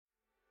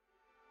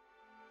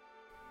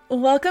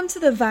Welcome to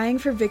the Vying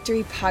for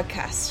Victory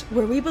podcast,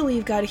 where we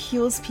believe God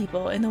heals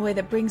people in the way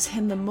that brings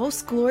Him the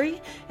most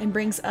glory and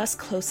brings us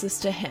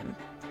closest to Him.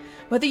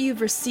 Whether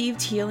you've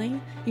received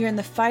healing, you're in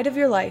the fight of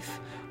your life,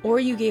 or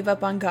you gave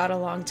up on God a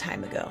long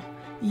time ago,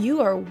 you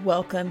are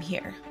welcome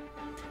here.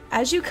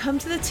 As you come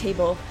to the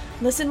table,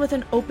 listen with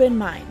an open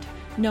mind,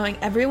 knowing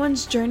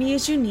everyone's journey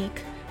is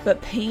unique,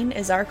 but pain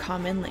is our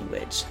common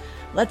language.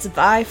 Let's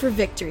vie for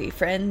victory,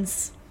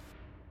 friends.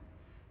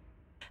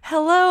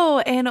 Hello,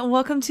 and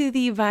welcome to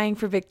the Vying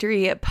for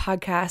Victory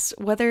podcast.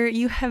 Whether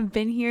you have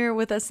been here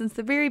with us since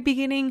the very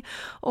beginning,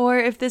 or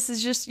if this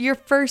is just your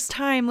first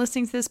time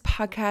listening to this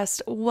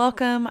podcast,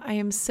 welcome. I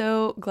am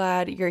so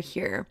glad you're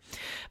here.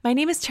 My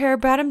name is Tara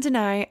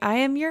Bradham-Denai. I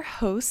am your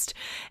host,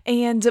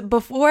 and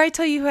before I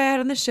tell you who I had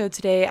on the show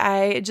today,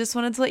 I just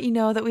wanted to let you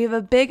know that we have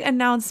a big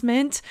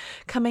announcement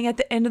coming at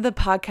the end of the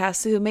podcast,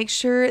 so make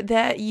sure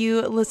that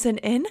you listen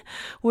in.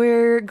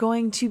 We're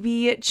going to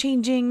be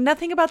changing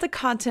nothing about the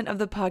content of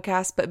the podcast,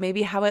 but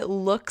maybe how it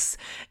looks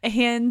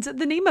and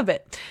the name of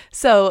it.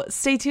 So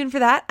stay tuned for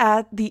that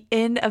at the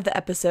end of the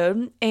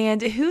episode.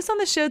 And who's on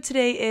the show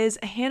today is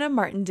Hannah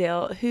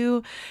Martindale,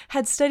 who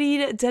had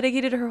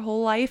dedicated her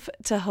whole life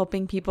to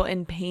helping people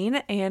in pain.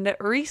 And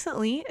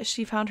recently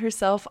she found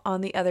herself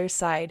on the other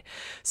side.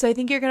 So I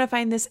think you're going to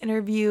find this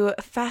interview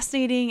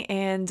fascinating,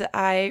 and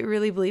I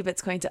really believe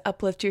it's going to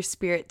uplift your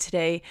spirit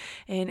today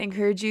and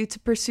encourage you to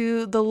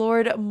pursue the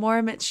Lord more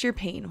amidst your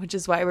pain, which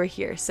is why we're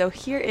here. So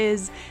here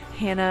is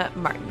Hannah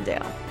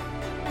Martindale.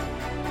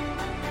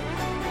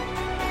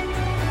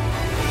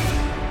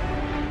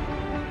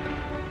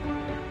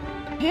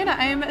 Hannah,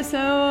 I am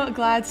so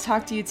glad to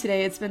talk to you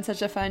today. It's been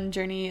such a fun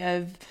journey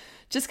of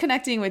just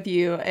connecting with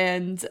you.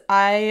 And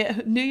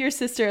I knew your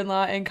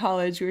sister-in-law in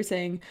college. We were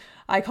saying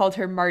I called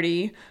her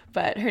Marty,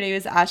 but her name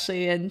is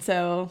Ashley. And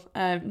so,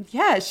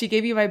 she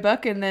gave you my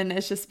book, and then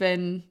it's just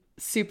been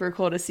super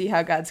cool to see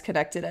how God's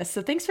connected us.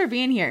 So thanks for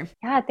being here.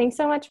 Yeah, thanks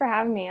so much for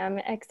having me. I'm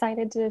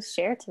excited to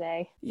share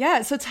today.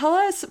 Yeah, so tell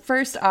us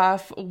first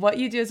off what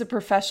you do as a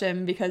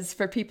profession, because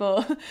for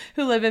people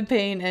who live in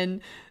pain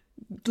and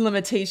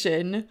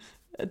limitation,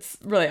 it's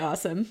really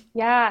awesome.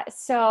 Yeah,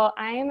 so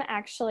I'm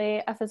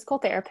actually a physical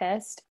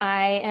therapist.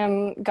 I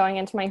am going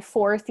into my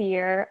 4th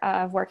year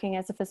of working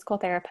as a physical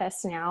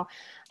therapist now.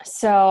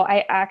 So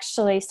I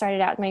actually started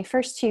out my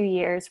first 2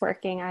 years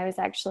working. I was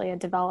actually a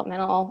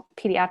developmental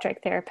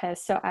pediatric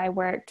therapist. So I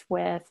worked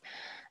with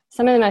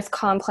some of the most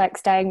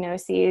complex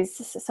diagnoses,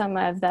 some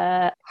of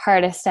the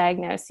hardest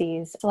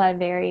diagnoses, a lot of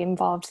very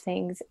involved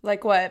things.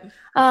 Like what?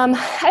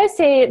 I would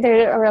say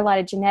there are a lot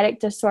of genetic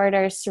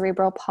disorders,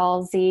 cerebral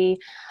palsy,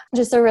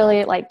 just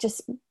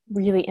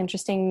really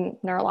interesting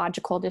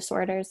neurological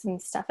disorders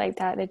and stuff like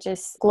that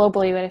just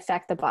globally would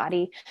affect the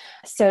body.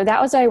 So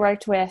that was what I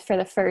worked with for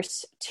the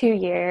first 2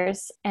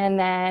 years. And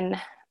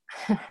then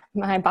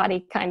my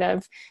body kind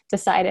of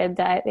decided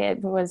that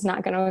it was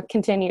not going to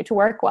continue to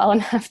work well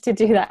enough to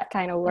do that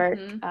kind of work.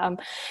 Mm-hmm.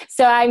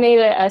 So I made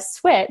a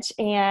switch,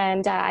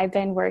 and I've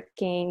been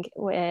working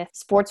with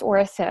sports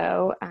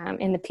ortho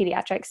in the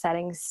pediatric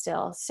setting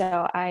still.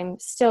 So I'm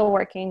still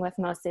working with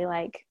mostly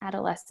like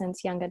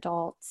adolescents, young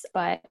adults,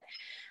 but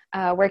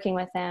working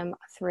with them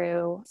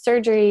through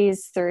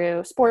surgeries,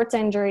 through sports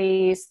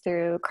injuries,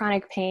 through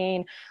chronic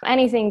pain,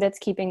 anything that's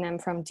keeping them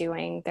from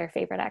doing their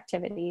favorite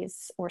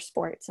activities or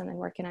sports, and then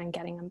working on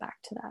getting them back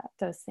to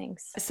those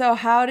things. So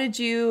how did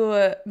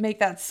you make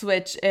that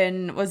switch?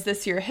 And was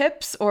this your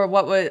hips, or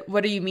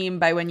what do you mean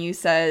by when you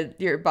said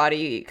your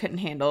body couldn't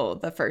handle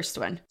the first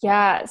one?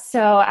 Yeah,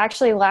 so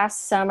actually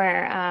last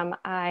summer,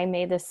 I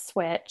made this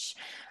switch.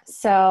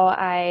 So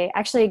I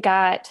actually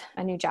got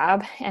a new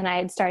job, and I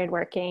had started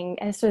working.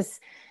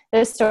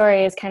 This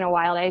story is kind of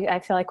wild. I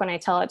feel like when I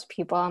tell it to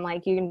people, I'm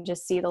like, you can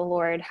just see the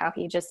Lord, how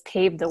He just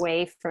paved the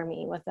way for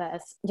me with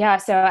this. Yeah,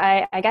 so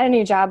I got a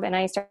new job, and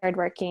I started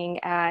working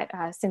at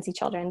Cincy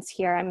Children's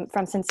here. I'm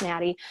from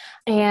Cincinnati,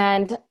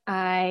 and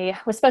I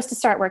was supposed to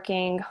start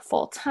working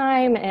full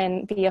time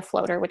and be a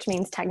floater, which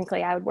means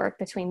technically I would work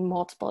between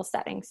multiple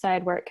settings. So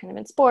I'd work kind of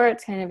in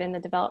sports, kind of in the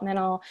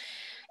developmental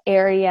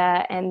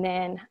area. And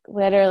then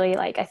literally,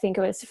 I think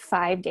it was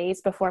 5 days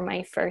before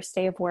my first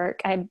day of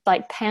work, I'd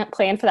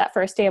planned for that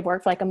first day of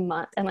work for a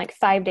month. And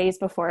 5 days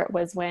before it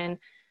was when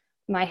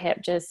my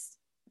hip just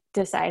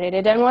decided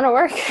it didn't want to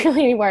work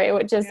really anymore. It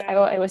would just,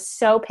 it was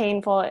so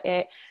painful.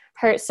 It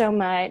hurt so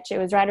much. It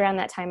was right around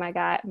that time I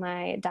got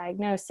my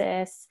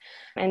diagnosis.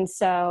 And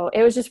so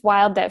it was just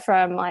wild that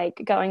from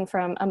going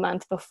from a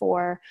month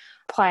before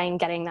applying,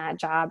 getting that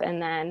job, and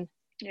then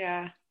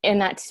in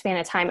that span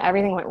of time,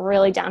 everything went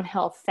really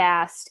downhill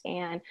fast.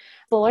 And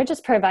the Lord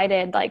just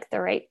provided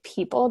the right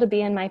people to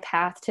be in my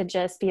path to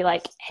just be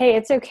like, hey,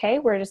 it's okay.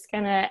 We're just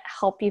going to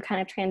help you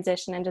kind of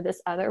transition into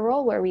this other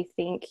role where we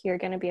think you're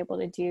going to be able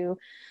to do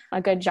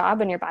a good job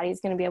and your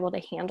body's going to be able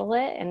to handle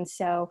it. And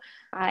so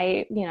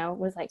I,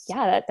 was like,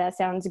 yeah, that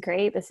sounds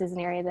great. This is an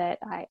area that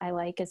I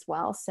like as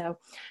well. So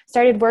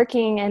started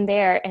working in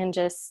there, and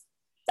just,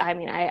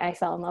 I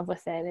fell in love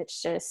with it.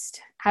 It's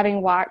just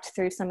having walked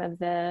through some of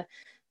the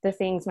the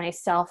things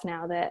myself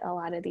now that a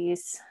lot of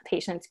these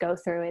patients go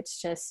through.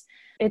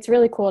 It's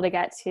really cool to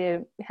get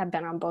to have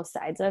been on both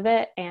sides of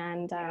it,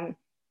 and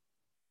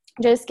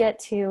just get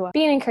to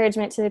be an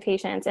encouragement to the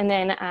patients. And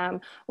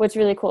then what's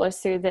really cool is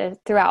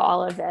throughout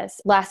all of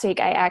this, last week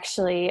I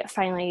actually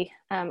finally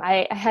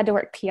I had to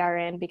work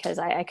PRN because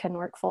I couldn't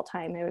work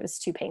full-time. It was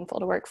too painful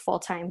to work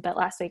full-time. But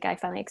last week I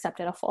finally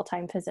accepted a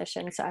full-time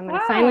position, so I'm going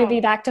to finally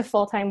be back to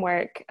full-time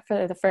work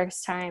for the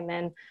first time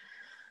in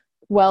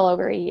well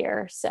over a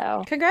year.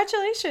 So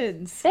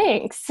congratulations.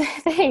 Thanks.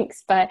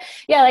 But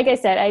yeah, like I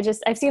said,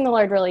 I've seen the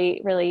Lord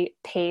really, really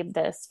pave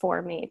this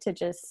for me to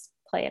just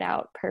play it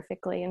out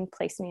perfectly and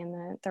place me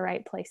in the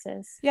right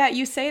places. Yeah,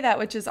 you say that,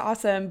 which is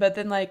awesome. But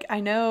then, like,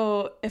 I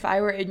know if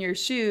I were in your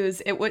shoes,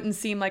 it wouldn't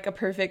seem like a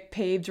perfect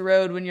paved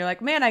road when you're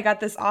like, man, I got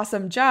this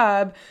awesome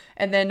job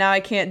and then now I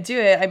can't do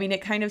it. I mean,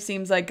 it kind of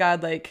seems like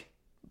God, like,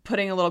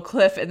 putting a little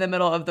cliff in the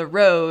middle of the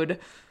road,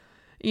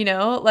 you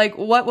know? Like,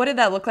 what did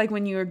that look like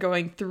when you were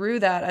going through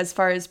that as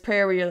far as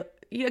prayer? Where you're,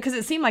 because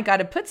it seemed like God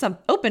had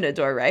opened a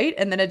door, right?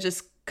 And then it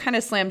just kind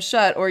of slammed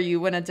shut, or you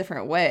went a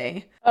different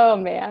way. Oh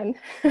man.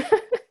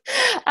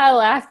 I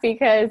laugh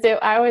because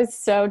I was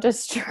so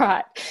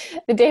distraught.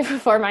 The day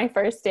before my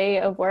first day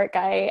of work,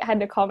 I had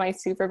to call my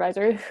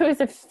supervisor, who is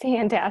a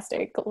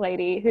fantastic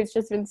lady who's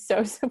just been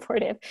so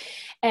supportive.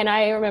 And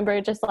I remember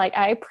just like,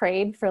 I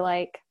prayed for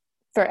like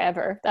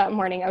forever that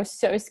morning. I was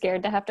so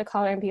scared to have to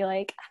call her and be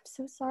like, I'm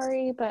so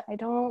sorry, but I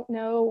don't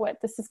know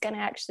what this is going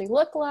to actually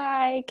look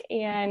like.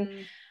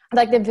 And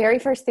like the very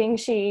first thing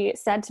she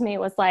said to me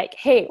was like,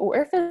 hey,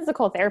 we're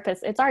physical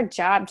therapists. It's our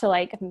job to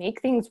like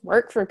make things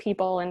work for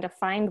people and to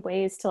find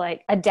ways to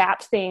like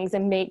adapt things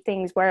and make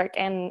things work.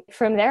 And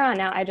from there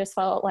on out, I just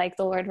felt like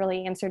the Lord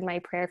really answered my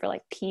prayer for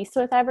like peace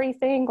with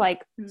everything,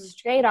 like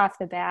straight off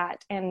the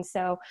bat. And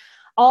so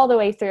all the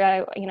way through,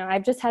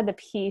 I've just had the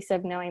peace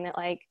of knowing that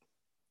like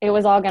it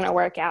was all going to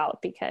work out,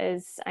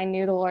 because I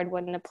knew the Lord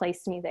wouldn't have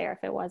placed me there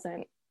if it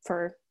wasn't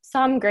for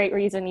some great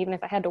reason, even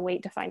if I had to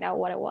wait to find out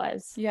what it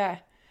was. Yeah.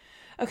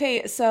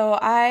 Okay, so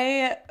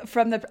I've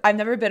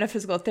never been a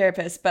physical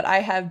therapist, but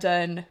I have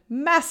done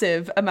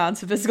massive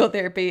amounts of physical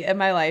therapy in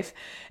my life.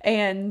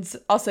 And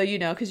also,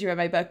 because you read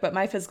my book, but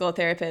my physical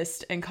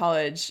therapist in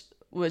college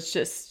was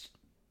just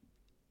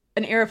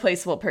an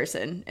irreplaceable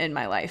person in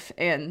my life.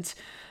 And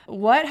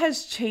what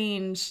has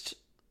changed?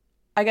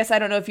 I guess I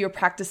don't know if you're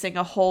practicing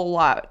a whole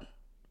lot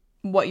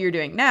what you're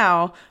doing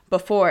now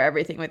before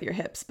everything with your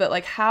hips, but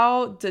like,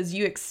 how does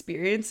you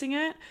experiencing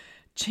it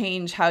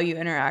change how you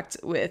interact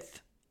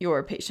with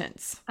your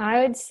patients?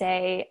 I would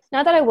say,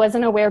 not that I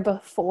wasn't aware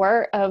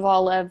before of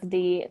all of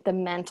the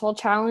mental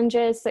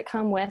challenges that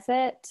come with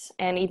it,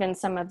 and even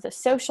some of the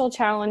social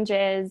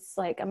challenges,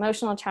 like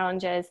emotional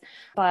challenges,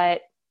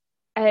 but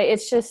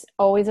it's just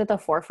always at the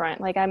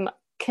forefront. Like I'm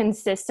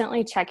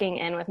consistently checking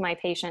in with my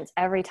patients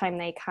every time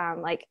they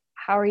come. Like,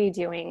 how are you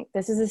doing?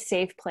 This is a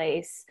safe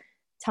place.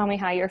 Tell me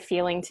how you're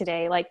feeling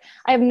today. Like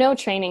I have no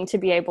training to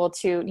be able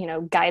to,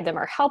 guide them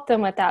or help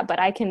them with that, but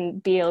I can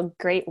be a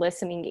great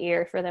listening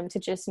ear for them to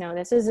just know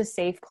this is a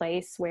safe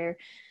place where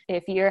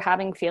if you're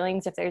having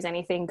feelings, if there's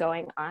anything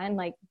going on,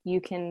 like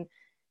you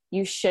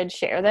should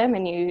share them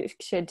and you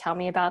should tell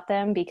me about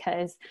them,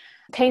 because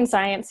pain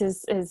science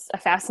is a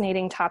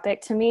fascinating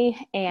topic to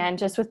me. And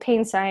just with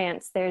pain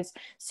science, there's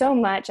so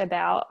much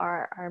about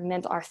our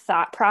mental, our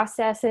thought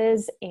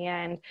processes,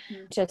 and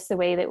just the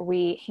way that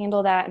we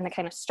handle that and the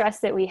kind of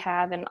stress that we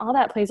have, and all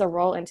that plays a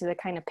role into the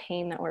kind of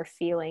pain that we're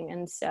feeling.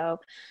 And so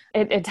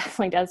it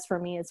definitely does for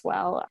me as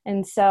well.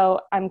 And so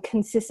I'm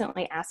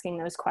consistently asking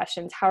those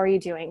questions. How are you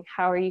doing?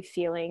 How are you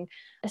feeling?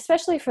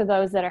 Especially for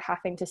those that are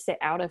having to sit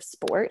out of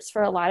sports.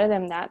 For a lot of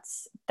them,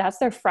 that's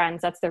their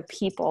friends, that's their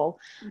people.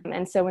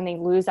 And so when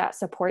they lose that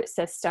support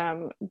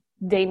system,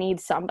 they need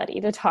somebody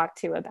to talk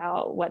to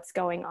about what's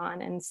going on.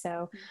 And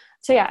so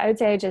yeah, I would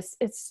say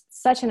it's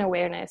such an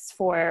awareness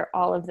for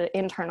all of the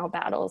internal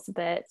battles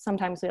that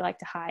sometimes we like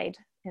to hide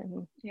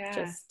and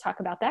just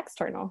talk about the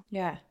external.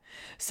 Yeah.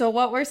 So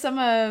what were some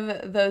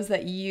of those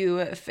that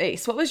you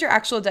faced? What was your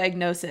actual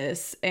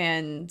diagnosis?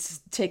 And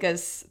take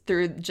us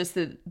through just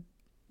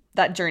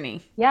that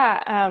journey.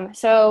 Yeah.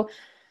 So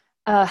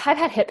I've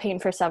had hip pain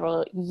for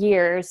several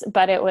years,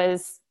 but it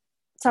was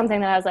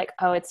something that I was like,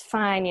 oh, it's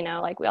fine.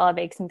 Like we all have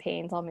aches and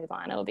pains. I'll move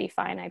on. It'll be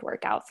fine. I'd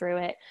work out through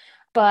it.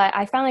 But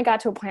I finally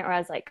got to a point where I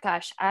was like,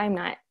 gosh, I'm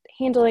not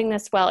handling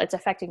this well. It's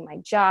affecting my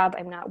job.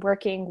 I'm not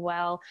working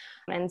well.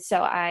 And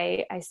so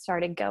I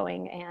started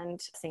going and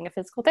seeing a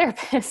physical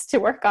therapist to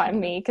work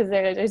on me, because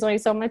there's only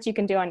so much you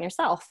can do on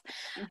yourself.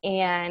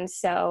 And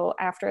so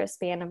after a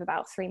span of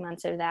about 3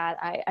 months of that,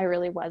 I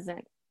really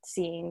wasn't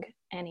seeing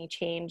any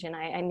change. And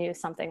I knew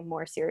something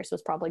more serious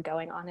was probably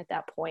going on at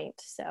that point.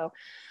 So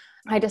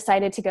I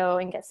decided to go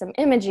and get some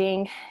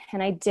imaging,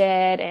 and I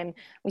did. And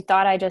we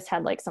thought I just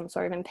had like some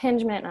sort of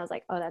impingement. And I was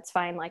like, oh, that's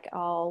fine. Like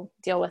I'll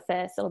deal with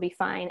this. It'll be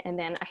fine. And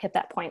then I hit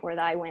that point where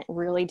I went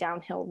really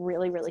downhill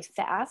really, really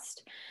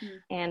fast.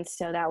 And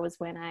so that was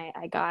when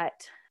I got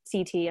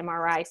CT,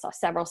 MRI, saw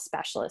several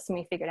specialists, and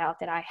we figured out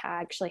that I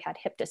actually had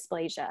hip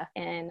dysplasia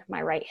in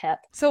my right hip.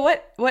 So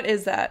what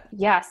is that?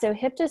 Yeah, so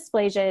hip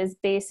dysplasia is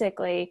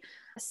basically,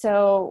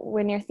 so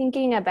when you're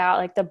thinking about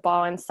like the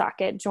ball and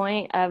socket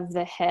joint of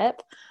the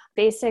hip,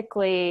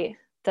 basically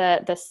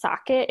the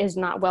socket is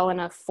not well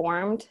enough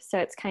formed. So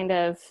it's kind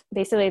of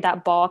basically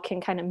that ball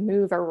can kind of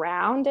move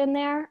around in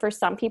there. For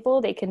some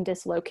people, they can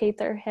dislocate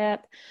their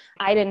hip.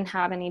 I didn't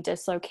have any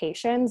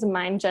dislocations.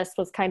 Mine just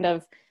was kind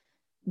of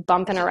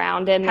bumping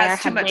around in there, Has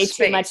too had much way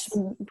space.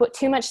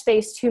 too much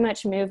space, too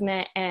much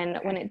movement. And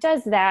when it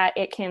does that,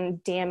 it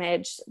can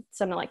damage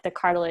some of like the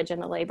cartilage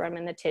and the labrum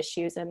and the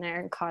tissues in there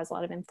and cause a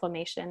lot of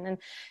inflammation. And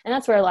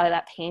that's where a lot of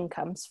that pain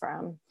comes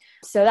from.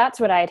 So that's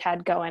what I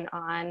had going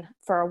on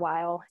for a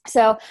while.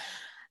 So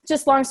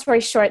just long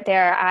story short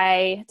there,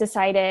 I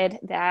decided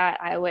that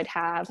I would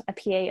have a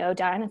PAO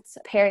done. It's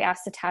a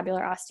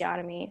periacetabular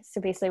osteotomy.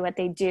 So basically what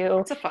they do,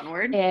 It's a fun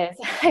word.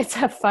 it's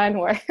a fun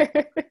word.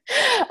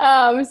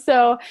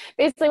 So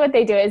basically what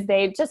they do is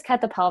they just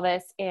cut the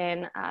pelvis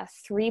in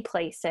 3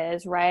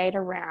 places right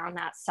around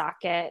that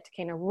socket,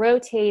 kind of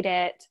rotate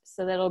it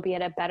so that it'll be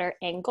at a better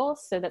angle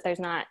so that there's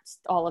not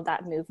all of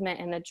that movement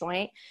in the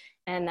joint.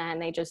 And then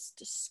they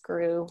just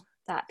screw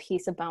that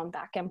piece of bone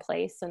back in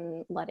place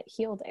and let it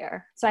heal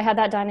there. So I had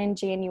that done in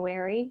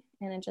January,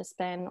 and I've just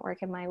been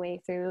working my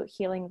way through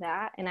healing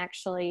that. And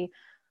actually,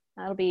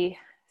 that'll be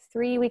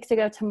 3 weeks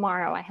ago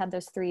tomorrow, I had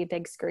those 3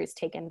 big screws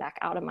taken back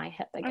out of my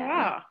hip again. Oh,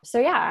 wow. So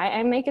yeah,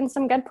 I'm making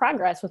some good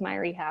progress with my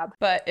rehab.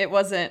 But it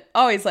wasn't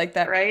always like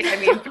that, right? I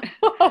mean,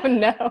 oh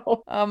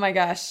no. Oh my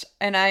gosh.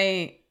 And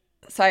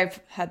so I've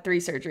had 3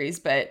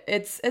 surgeries, but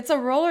it's a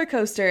roller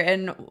coaster.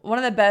 And one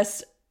of the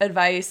best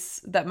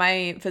advice that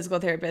my physical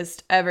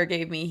therapist ever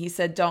gave me, he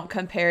said, don't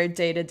compare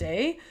day to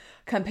day,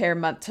 compare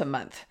month to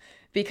month,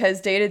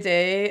 because day to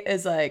day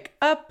is like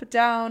up,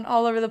 down,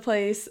 all over the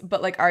place.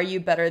 But like, are you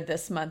better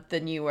this month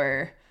than you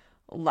were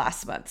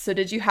last month? So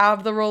did you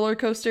have the roller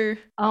coaster?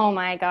 Oh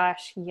my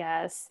gosh,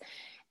 yes.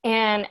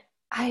 And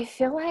I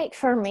feel like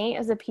for me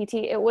as a PT,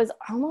 it was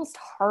almost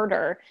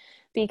harder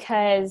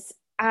because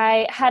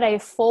I had a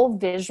full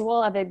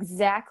visual of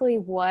exactly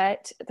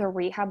what the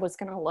rehab was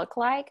going to look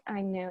like. I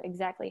knew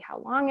exactly how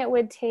long it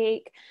would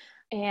take.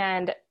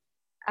 And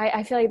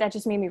I feel like that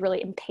just made me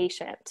really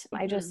impatient.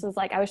 I just was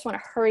like, I just want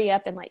to hurry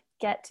up and like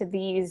get to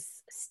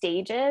these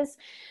stages.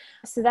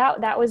 So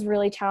that was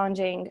really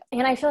challenging.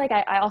 And I feel like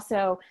I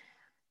also,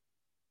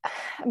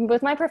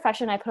 with my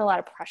profession, I put a lot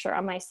of pressure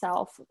on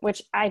myself,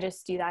 which I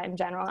just do that in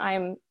general.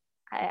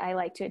 I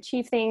like to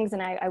achieve things,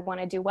 and I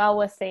want to do well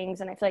with things.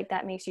 And I feel like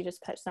that makes you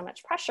just put so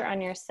much pressure on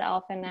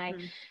yourself. And I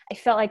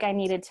felt like I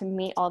needed to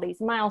meet all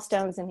these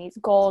milestones and these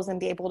goals and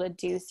be able to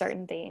do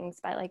certain things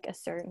by like a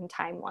certain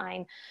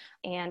timeline.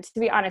 And to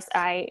be honest,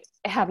 I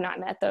have not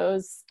met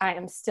those.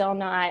 I'm still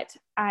not,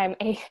 I'm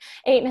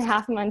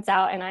 8.5 months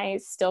out, and I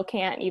still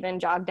can't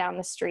even jog down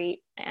the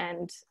street.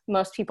 And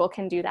most people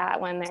can do that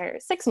when they're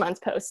 6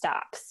 months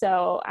post-op.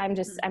 So I'm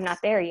not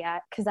there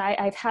yet, because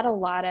I've had a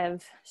lot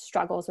of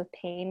struggles with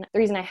pain. The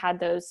reason I had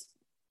those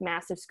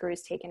massive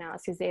screws taken out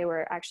is because they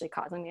were actually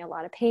causing me a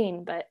lot of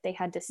pain, but they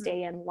had to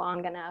stay in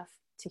long enough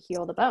to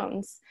heal the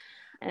bones.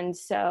 And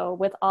so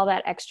with all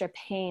that extra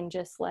pain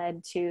just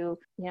led to,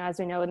 as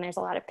we know, when there's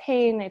a lot of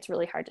pain, it's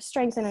really hard to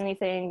strengthen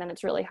anything. Then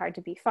it's really hard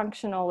to be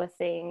functional with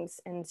things.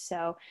 And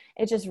so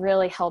it just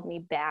really held me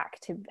back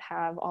to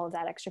have all of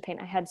that extra pain.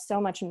 I had so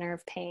much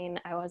nerve pain.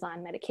 I was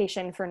on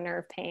medication for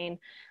nerve pain,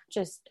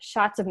 just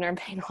shots of nerve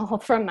pain all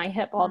from my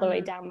hip all the way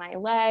down my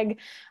leg.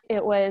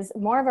 It was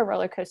more of a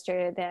roller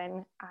coaster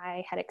than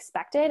I had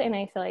expected. And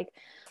I feel like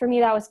for me,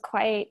 that was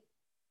quite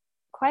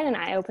an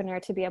eye-opener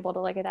to be able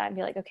to look at that and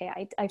be like, okay,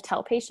 I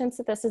tell patients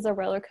that this is a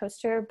roller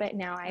coaster, but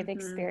now I've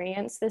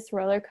experienced this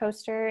roller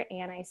coaster,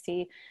 and I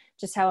see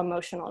just how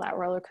emotional that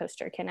roller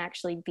coaster can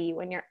actually be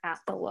when you're at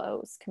the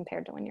lows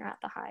compared to when you're at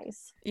the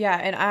highs. Yeah,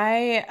 and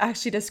I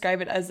actually describe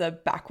it as a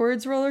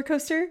backwards roller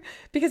coaster,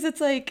 because it's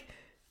like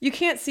you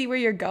can't see where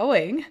you're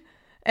going,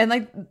 and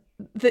like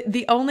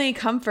the only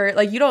comfort,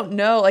 like you don't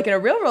know, like in a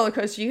real roller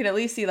coaster you can at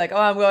least see like, oh,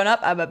 I'm going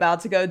up, I'm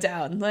about to go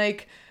down.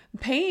 Like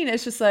pain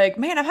is just like,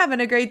 man, I'm having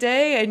a great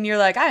day, and you're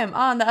like, I am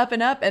on the up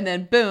and up, and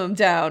then boom,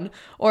 down.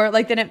 Or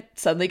like then it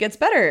suddenly gets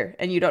better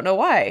and you don't know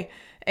why.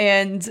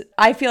 And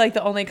I feel like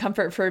the only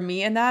comfort for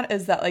me in that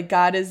is that like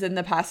God is in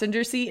the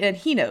passenger seat and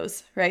he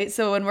knows, right?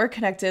 So when we're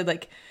connected,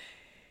 like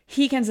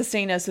he can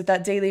sustain us with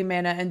that daily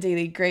manna and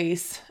daily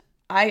grace.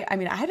 I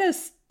mean, I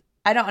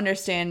don't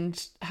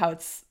understand how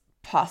it's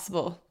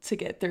possible to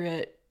get through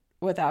it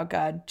without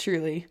God,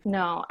 truly.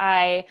 No,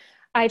 I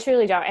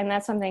truly don't. And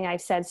that's something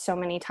I've said so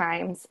many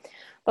times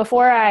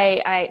before.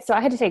 So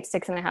I had to take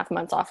 6.5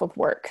 months off of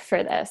work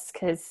for this,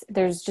 because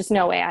there's just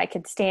no way I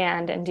could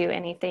stand and do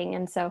anything.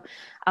 And so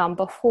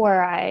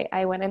before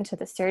I went into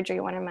the surgery,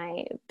 one of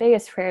my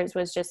biggest prayers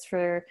was just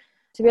to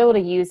be able to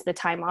use the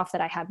time off that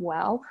I had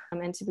well,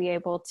 and to be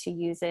able to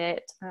use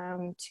it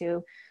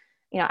to,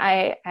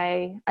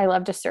 I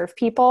love to serve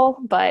people,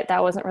 but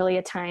that wasn't really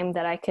a time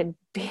that I could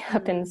be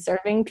up and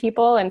serving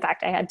people. In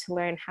fact, I had to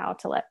learn how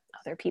to let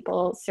other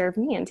people serve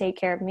me and take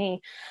care of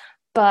me.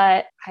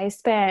 But I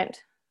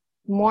spent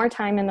more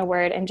time in the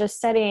Word and just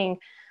studying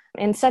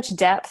in such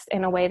depth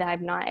in a way that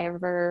I've not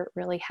ever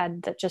really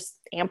had just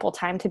ample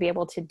time to be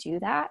able to do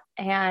that.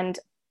 And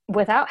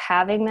without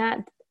having that,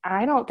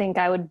 I don't think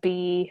I would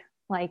be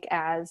like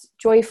as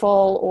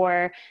joyful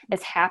or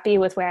as happy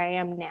with where I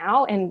am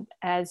now, and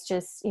as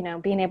just,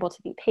 being able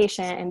to be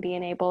patient and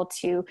being able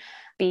to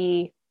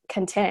be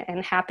content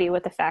and happy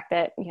with the fact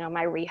that,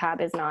 my rehab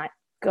is not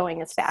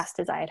going as fast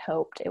as I had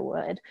hoped it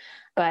would.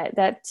 But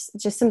that's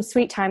just some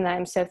sweet time that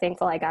I'm so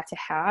thankful I got to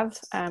have,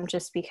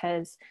 just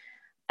because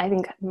I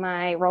think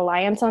my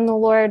reliance on the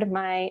Lord,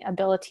 my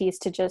abilities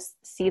to just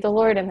see the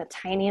Lord in the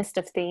tiniest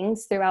of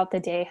things throughout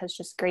the day has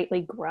just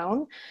greatly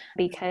grown,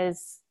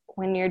 because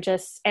when you're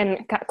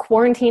and got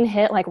quarantine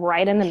hit like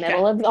right in the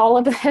middle of all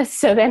of this.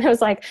 So then it was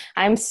like,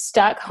 I'm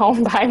stuck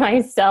home by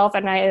myself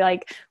and I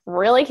like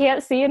really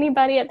can't see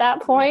anybody at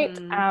that point.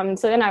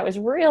 So then I was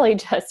really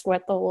just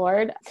with the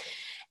Lord.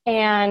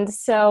 And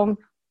so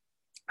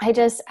I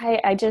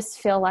just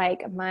feel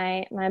like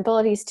my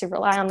abilities to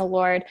rely on the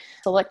Lord,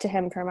 to look to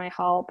him for my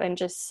help, and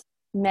just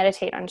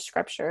meditate on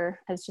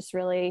scripture has just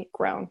really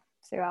grown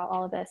throughout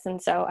all of this.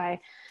 And so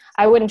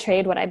I wouldn't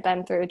trade what I've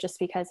been through just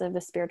because of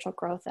the spiritual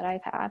growth that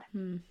I've had.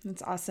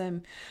 That's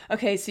awesome.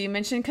 Okay, so you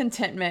mentioned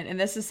contentment, and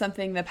this is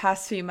something the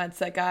past few months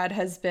that God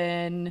has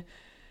been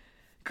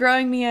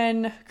growing me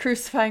in,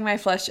 crucifying my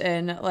flesh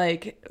in.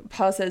 Like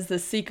Paul says, the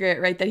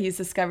secret, right, that he's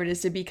discovered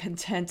is to be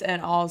content in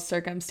all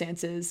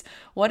circumstances.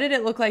 What did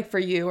it look like for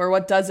you, or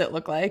what does it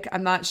look like?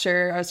 I'm not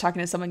sure. I was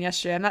talking to someone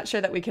yesterday. I'm not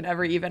sure that we can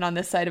ever, even on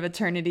this side of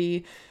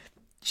eternity,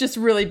 just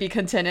really be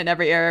content in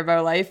every area of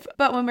our life.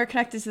 But when we're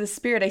connected to the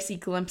Spirit, I see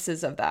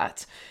glimpses of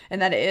that,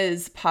 and that it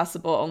is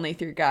possible only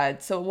through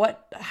God. So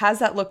what has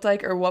that looked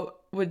like, or what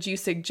would you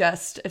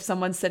suggest if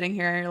someone's sitting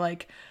here and you're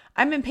like,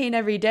 I'm in pain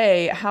every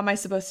day, how am I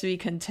supposed to be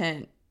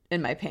content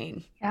in my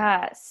pain?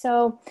 Yeah.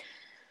 So,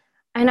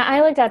 and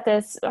I looked at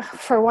this,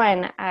 for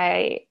one,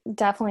 I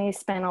definitely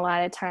spent a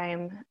lot of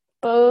time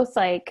both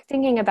like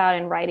thinking about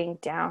and writing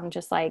down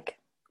just like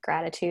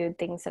gratitude,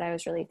 things that I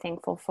was really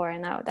thankful for.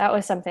 And that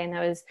was something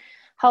that was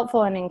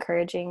helpful and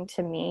encouraging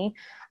to me.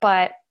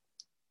 But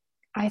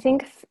I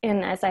think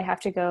in this, I have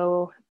to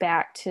go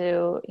back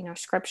to,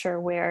 scripture,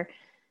 where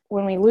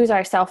when we lose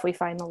ourselves, we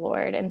find the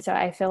Lord. And so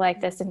I feel like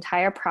this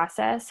entire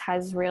process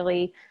has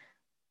really,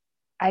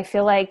 I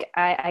feel like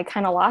I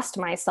kind of lost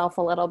myself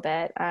a little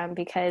bit,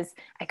 because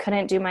I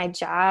couldn't do my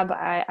job.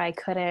 I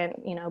couldn't,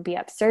 be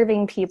up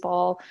serving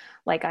people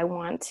like I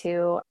want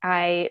to.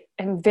 I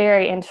am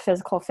very into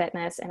physical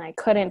fitness, and I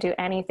couldn't do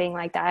anything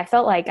like that. I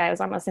felt like I was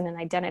almost in an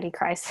identity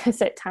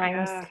crisis at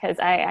times, because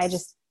I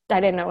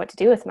didn't know what to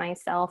do with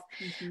myself.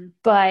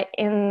 But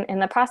in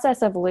the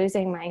process of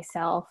losing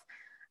myself,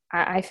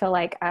 I feel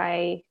like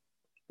I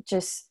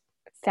just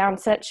found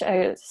such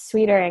a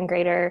sweeter and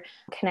greater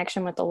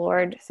connection with the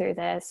Lord through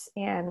this.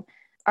 And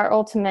our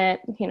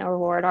ultimate,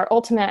 reward, our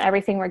ultimate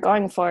everything we're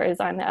going for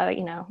is on,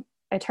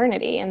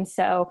 eternity. And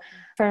so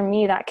for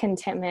me, that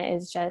contentment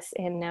is just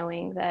in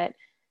knowing that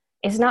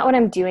it's not what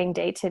I'm doing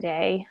day to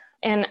day.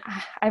 And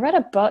I read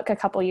a book a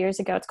couple years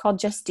ago. It's called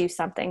Just Do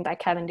Something by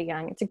Kevin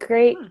DeYoung. It's a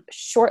great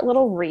short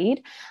little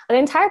read. The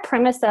entire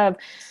premise of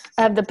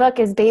the book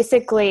is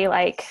basically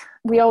like,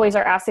 we always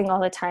are asking all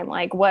the time,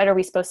 like, what are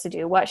we supposed to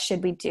do? What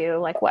should we do?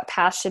 Like, what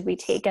path should we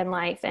take in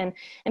life? And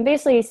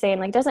basically he's saying,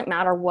 like, doesn't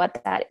matter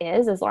what that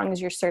is, as long as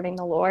you're serving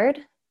the Lord,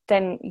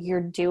 then you're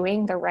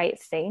doing the right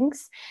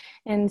things.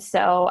 And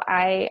so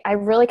I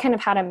really kind of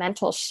had a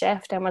mental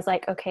shift and was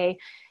like, okay,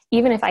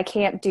 even if I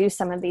can't do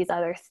some of these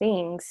other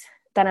things,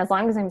 then as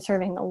long as I'm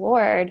serving the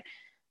Lord,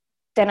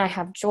 then I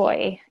have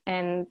joy.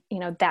 And,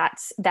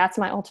 that's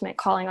my ultimate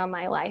calling on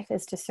my life,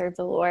 is to serve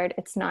the Lord.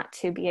 It's not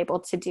to be able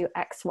to do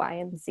X, Y,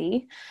 and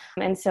Z.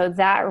 And so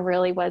that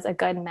really was a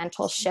good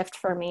mental shift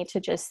for me, to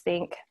just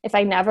think, if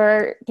I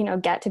never,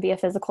 get to be a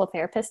physical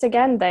therapist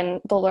again,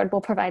 then the Lord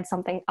will provide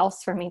something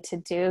else for me to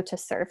do to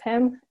serve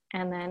him.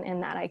 And then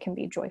in that I can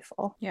be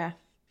joyful. Yeah.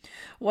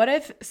 What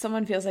if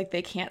someone feels like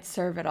they can't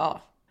serve at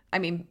all? I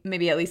mean,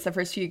 maybe at least the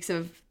first few weeks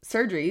of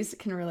surgeries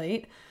can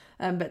relate,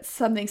 but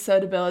something so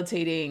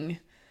debilitating,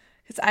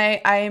 because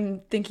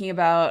I'm thinking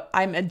about,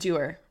 I'm a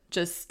doer,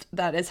 just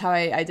that is how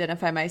I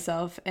identify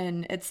myself.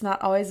 And it's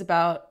not always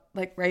about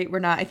like, right, we're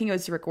not, I think it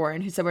was Rick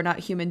Warren who said, we're not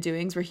human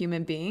doings, we're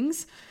human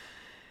beings.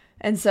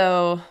 And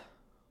so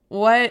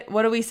what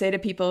do we say to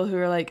people who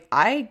are like,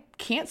 I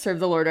can't serve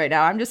the Lord right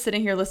now. I'm just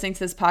sitting here listening to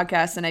this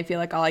podcast and I feel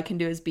like all I can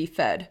do is be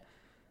fed.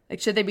 Like,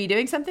 should they be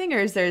doing something, or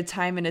is there a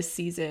time and a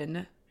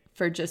season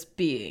for just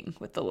being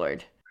with the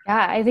Lord?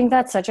 Yeah, I think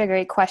that's such a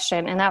great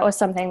question. And that was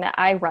something that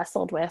I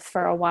wrestled with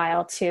for a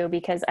while too,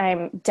 because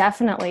I'm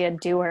definitely a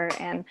doer,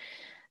 and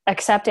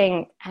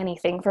accepting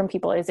anything from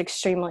people is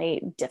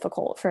extremely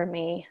difficult for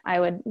me. I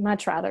would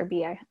much rather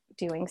be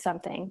doing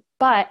something.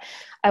 But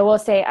I will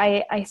say,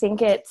 I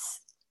think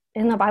it's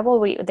in the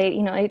Bible,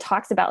 it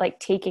talks about like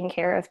taking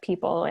care of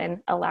people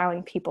and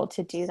allowing people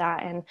to do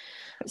that. And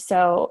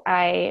so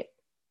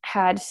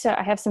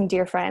I have some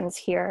dear friends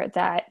here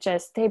that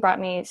they brought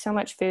me so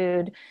much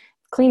food,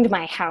 cleaned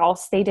my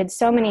house. They did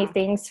so many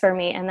things for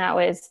me. And that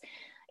was,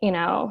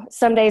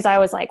 some days I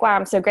was like, wow,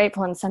 I'm so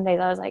grateful. And some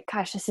days I was like,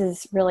 gosh, this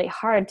is really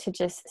hard to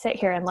just sit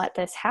here and let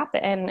this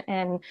happen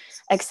and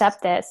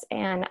accept this.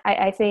 And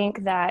I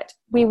think that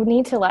we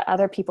need to let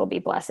other people be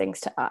blessings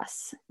to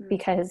us,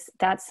 because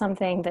that's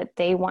something that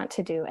they want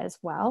to do as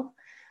well.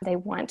 They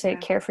want to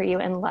care for you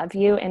and love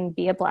you and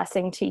be a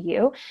blessing to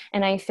you.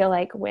 And I feel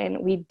like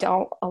when we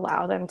don't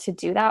allow them to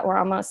do that, we're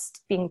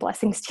almost being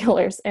blessing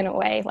stealers in a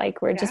way.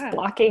 Like we're just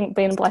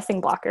being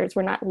blessing blockers.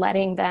 We're not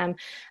letting them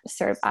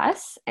serve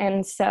us.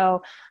 And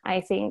so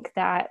I think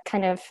that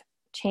kind of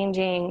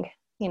changing,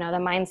 the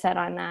mindset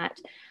on that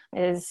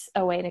is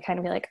a way to kind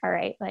of be like, all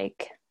right,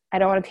 like I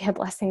don't want to be a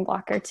blessing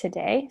blocker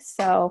today.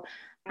 So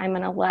I'm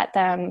going to let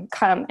them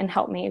come and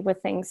help me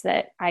with things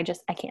that I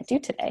can't do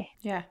today.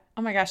 Yeah.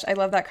 Oh my gosh. I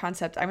love that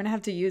concept. I'm going to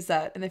have to use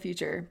that in the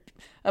future.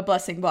 A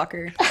blessing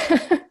blocker.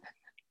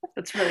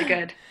 That's really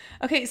good.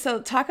 Okay.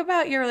 So talk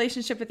about your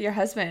relationship with your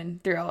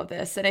husband through all of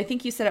this. And I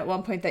think you said at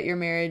one point that your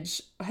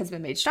marriage has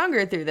been made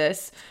stronger through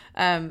this.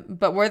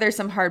 But were there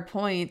some hard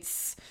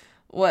points?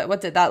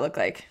 What did that look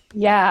like?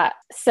 Yeah.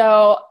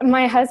 So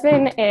my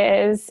husband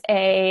is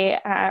a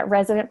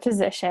resident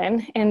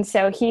physician, and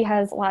so he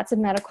has lots of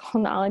medical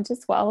knowledge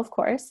as well, of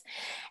course.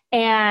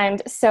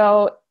 And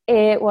so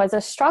it was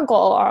a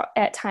struggle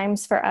at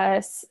times for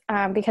us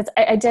because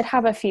I did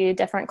have a few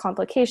different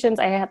complications.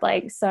 I had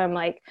some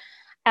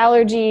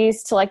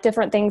allergies to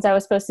different things I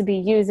was supposed to be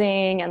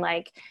using, and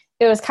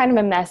it was kind of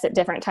a mess at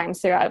different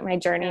times throughout my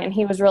journey. And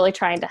he was really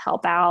trying to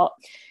help out.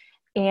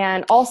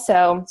 And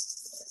also,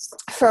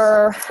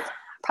 for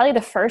probably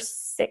the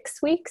first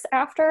 6 weeks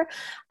after,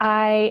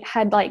 I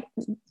had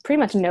pretty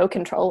much no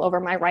control over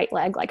my right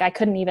leg. I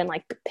couldn't even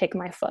pick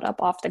my foot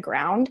up off the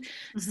ground.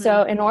 Mm-hmm.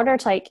 So in order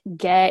to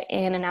get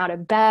in and out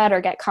of bed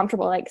or get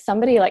comfortable,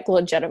 somebody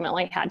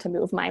legitimately had to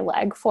move my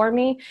leg for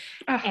me.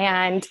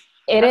 And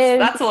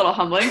that's a little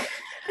humbling.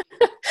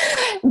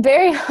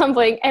 Very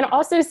humbling, and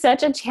also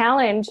such a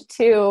challenge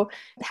to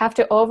have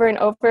to over and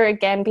over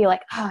again be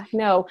like, oh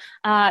no,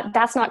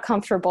 that's not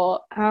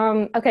comfortable.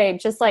 Okay,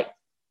 just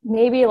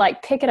maybe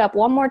pick it up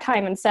one more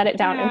time and set it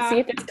down and see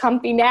if it's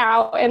comfy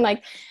now.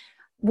 And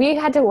we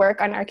had to work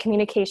on our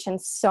communication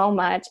so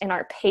much and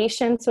our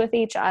patience with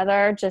each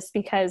other, just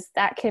because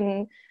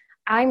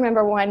I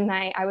remember one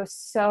night I was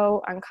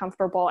so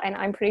uncomfortable, and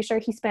I'm pretty sure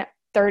he spent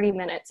 30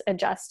 minutes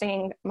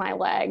adjusting my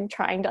leg,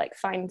 trying to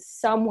find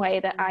some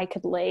way that I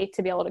could lay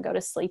to be able to go to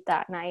sleep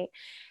that night.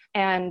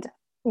 And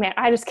man,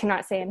 I just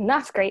cannot say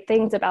enough great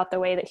things about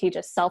the way that he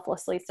just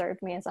selflessly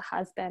served me as a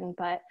husband.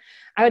 But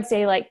I would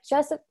say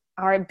just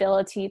our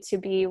ability to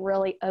be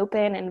really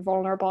open and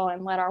vulnerable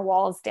and let our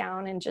walls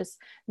down and just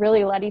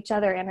really let each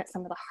other in at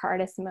some of the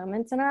hardest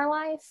moments in our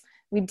life,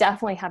 we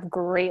definitely have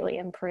greatly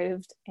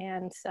improved.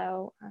 And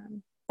so,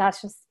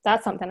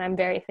 that's something I'm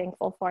very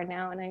thankful for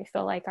now. And I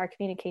feel like our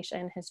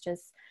communication has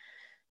just,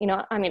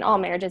 all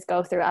marriages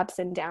go through ups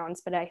and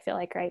downs, but I feel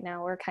like right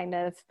now we're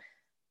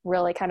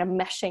really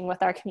meshing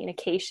with our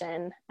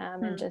communication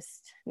and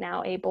just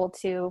now able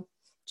to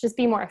just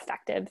be more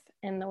effective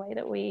in the way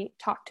that we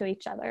talk to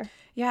each other.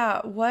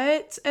 Yeah.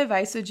 What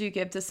advice would you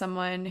give to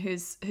someone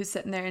who's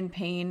sitting there in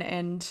pain?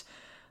 And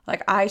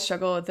I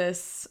struggle with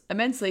this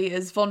immensely,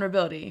 is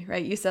vulnerability,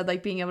 right? You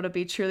said being able to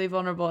be truly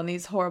vulnerable in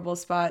these horrible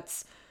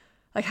spots.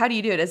 How do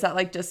you do it? Is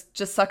that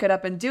just suck it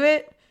up and do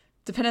it?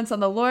 Dependence on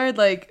the Lord?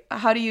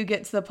 How do you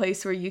get to the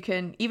place where you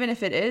can, even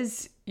if it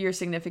is your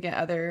significant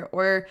other,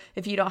 or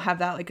if you don't have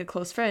that, a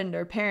close friend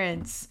or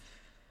parents,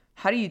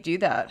 how do you do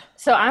that?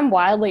 So I'm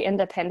wildly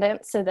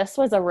independent. So this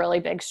was a really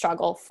big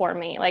struggle for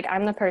me.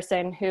 I'm the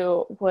person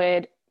who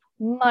would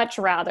much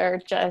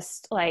rather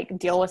just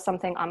deal with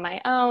something on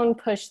my own,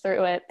 push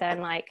through it,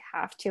 than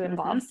have to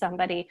involve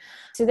somebody.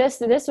 So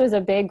this was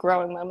a big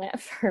growing moment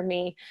for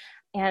me.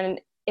 And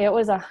it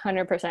was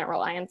 100%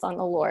 reliance on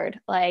the Lord.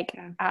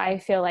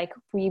 I feel like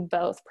we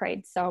both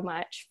prayed so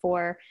much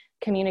for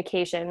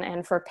communication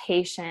and for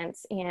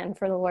patience and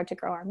for the Lord to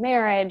grow our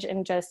marriage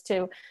and just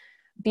to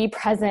be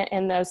present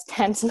in those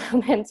tense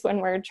moments when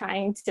we're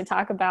trying to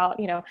talk about,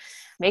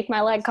 make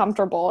my leg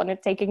comfortable and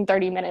it's taking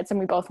 30 minutes and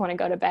we both want to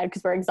go to bed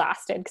because we're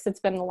exhausted because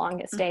it's been the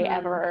longest day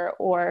ever.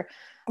 Or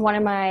one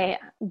of my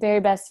very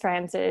best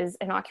friends is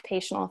an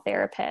occupational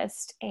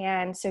therapist.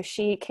 And so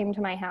she came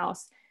to my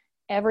house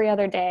every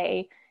other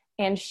day,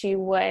 and she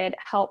would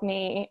help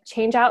me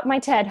change out my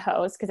TED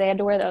hose because I had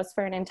to wear those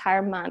for an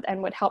entire month,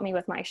 and would help me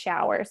with my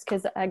showers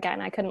because,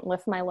 again, I couldn't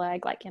lift my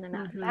leg in and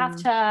out of the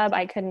bathtub.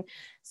 I couldn't,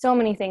 so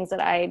many things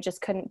that I just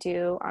couldn't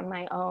do on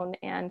my own.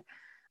 And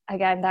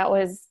again, that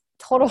was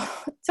total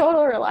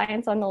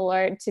reliance on the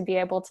Lord to be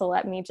able to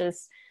let me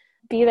just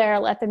be there,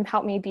 let them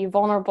help me be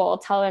vulnerable,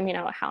 tell them,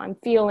 how I'm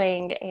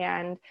feeling.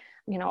 And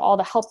all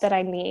the help that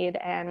I need.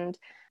 And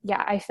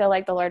yeah, I feel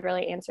like the Lord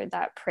really answered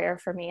that prayer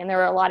for me. And there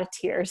were a lot of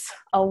tears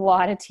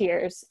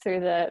through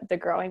the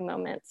growing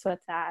moments with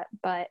that.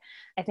 But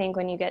I think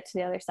when you get to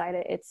the other side,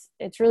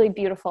 it's really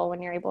beautiful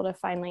when you're able to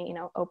finally,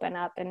 open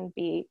up and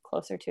be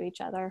closer to each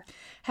other.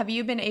 Have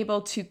you been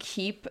able to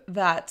keep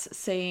that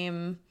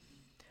same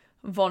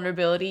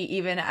vulnerability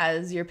even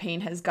as your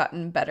pain has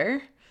gotten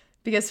better?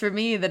 Because for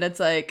me, then it's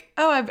like,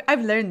 oh,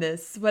 I've learned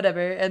this,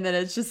 whatever. And then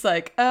it's just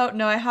like, oh,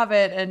 no, I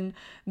haven't. And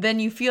then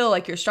you feel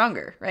like you're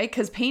stronger, right?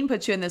 Because pain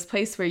puts you in this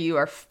place where you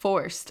are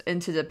forced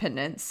into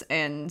dependence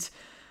and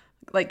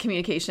like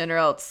communication, or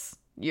else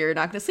you're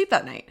not going to sleep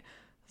that night.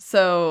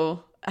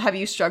 So have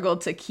you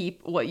struggled to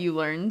keep what you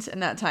learned in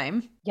that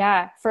time?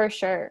 Yeah, for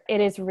sure. It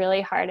is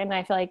really hard. And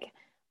I feel like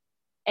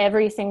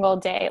every single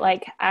day,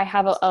 like I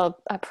have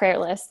a prayer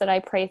list that I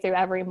pray through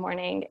every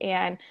morning,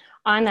 and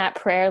on that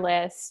prayer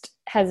list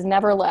has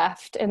never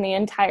left in the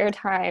entire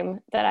time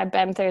that I've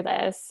been through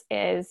this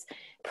is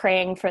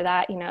praying for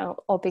that,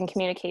 open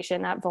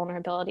communication, that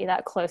vulnerability,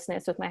 that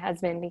closeness with my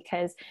husband,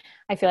 because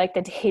I feel like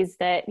the days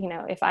that,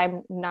 if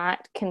I'm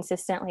not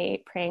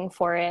consistently praying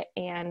for it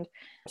and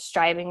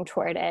striving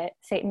toward it,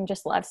 Satan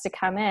just loves to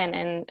come in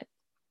and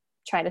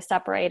try to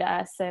separate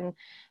us and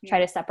try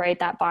to separate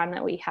that bond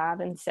that we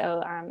have. And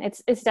so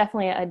it's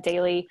definitely a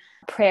daily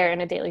prayer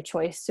and a daily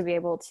choice to be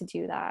able to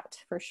do that,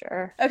 for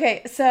sure.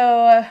 Okay,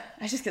 so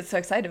I just get so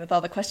excited with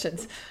all the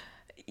questions.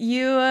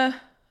 You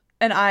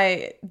and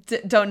I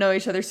don't know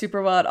each other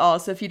super well at all,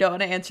 so if you don't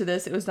want to answer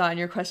this, it was not in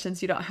your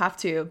questions, you don't have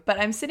to.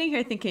 But I'm sitting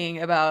here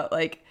thinking about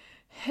like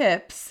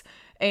hips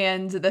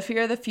and the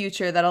fear of the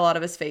future that a lot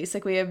of us face.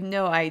 Like we have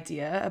no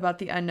idea about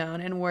the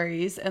unknown and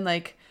worries, and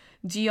like,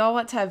 do y'all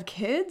want to have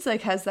kids?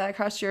 Like, has that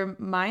crossed your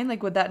mind?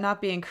 Like, would that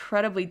not be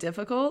incredibly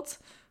difficult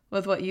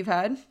with what you've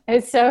had?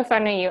 It's so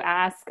funny you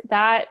ask.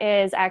 That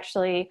is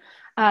actually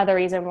the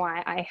reason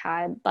why I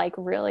had like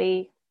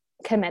really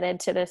committed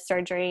to this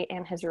surgery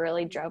and has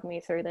really drove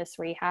me through this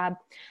rehab.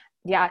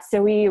 Yeah,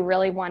 so we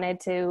really wanted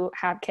to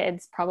have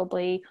kids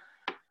probably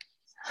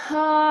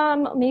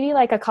maybe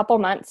like a couple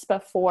months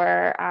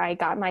before I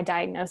got my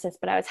diagnosis,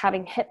 but I was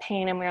having hip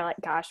pain, and we were like,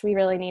 gosh, we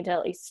really need to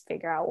at least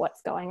figure out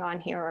what's going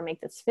on here or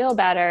make this feel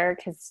better,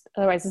 because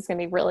otherwise it's going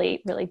to be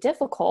really, really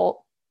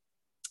difficult.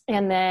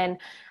 And then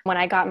when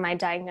I got my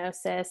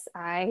diagnosis,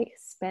 I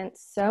spent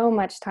so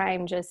much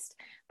time just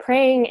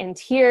praying in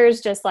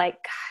tears, just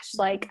like, gosh,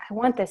 like I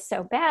want this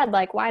so bad.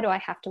 Like, why do I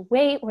have to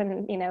wait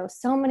when,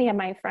 so many of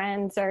my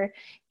friends are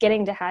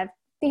getting to have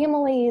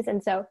families?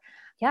 And so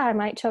yeah, I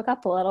might choke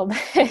up a little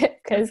bit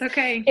because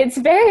okay. It's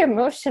very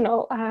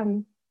emotional.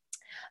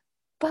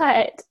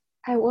 But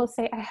I will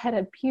say I had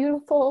a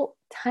beautiful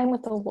time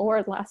with the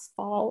Lord last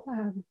fall.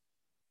 I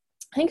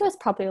think it was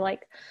probably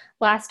like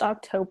last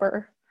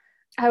October.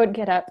 I would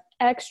get up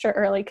extra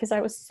early because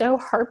I was so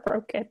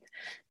heartbroken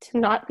to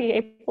not be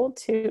able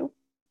to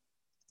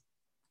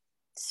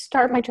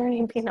start my journey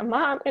in being a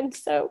mom. And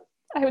so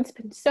I would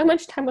spend so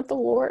much time with the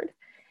Lord.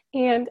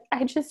 And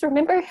I just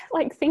remember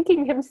like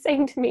thinking him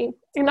saying to me,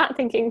 not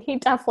thinking, he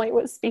definitely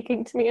was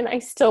speaking to me, and I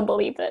still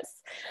believe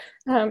this.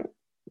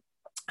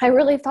 I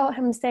really felt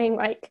him saying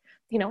like,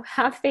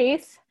 have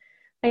faith,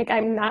 like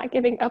I'm not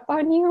giving up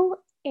on you.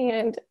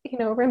 And,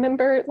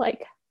 remember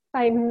like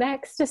by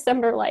next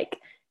December, like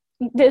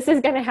this is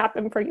going to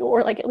happen for you,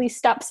 or like at least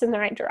steps in the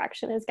right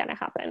direction is going to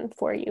happen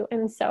for you.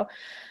 And so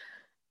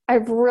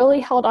I've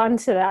really held on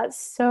to that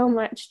so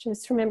much,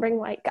 just remembering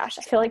like, gosh,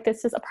 I feel like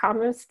this is a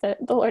promise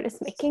that the Lord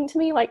is making to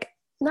me. Like,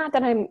 not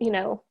that I'm,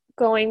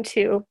 going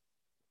to,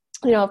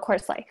 of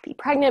course, like be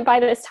pregnant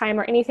by this time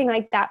or anything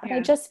like that. But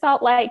I just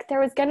felt like there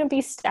was going to be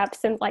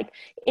steps and like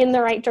in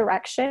the right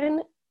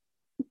direction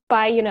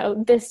by,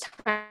 this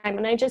time.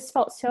 And I just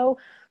felt so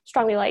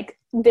strongly like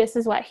this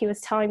is what he was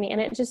telling me. And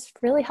it just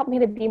really helped me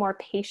to be more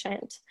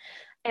patient.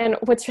 And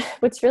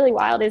what's really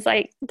wild is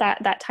like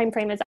that time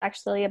frame is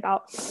actually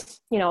about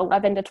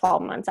 11 to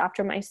 12 months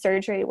after my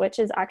surgery, which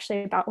is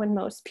actually about when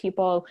most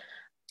people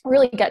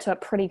really get to a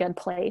pretty good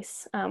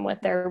place with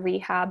their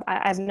rehab.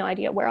 I have no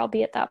idea where I'll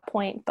be at that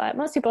point, but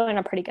most people are in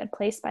a pretty good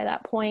place by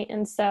that point.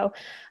 And so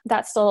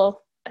that's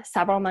still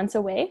several months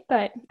away,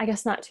 but I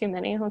guess not too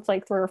many. It's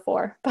like 3 or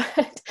 4.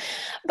 But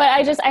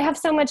I have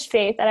so much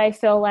faith that I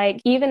feel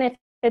like even if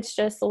it's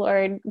just the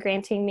Lord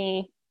granting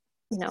me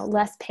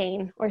less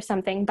pain or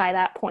something by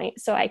that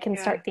point, so I can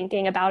start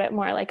thinking about it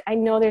more. Like I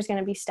know there's going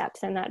to be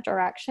steps in that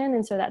direction.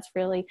 And so that's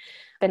really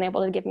been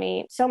able to give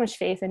me so much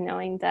faith in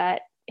knowing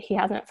that he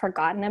hasn't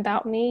forgotten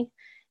about me.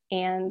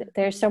 And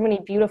there's so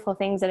many beautiful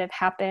things that have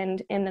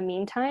happened in the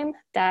meantime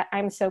that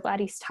I'm so glad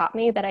he's taught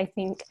me, that I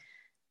think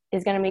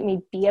is going to make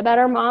me be a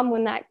better mom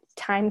when that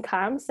time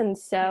comes. And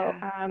so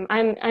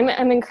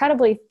I'm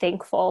incredibly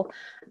thankful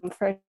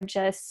for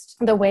just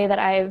the way that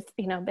I've,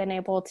 been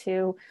able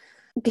to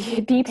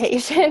be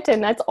patient,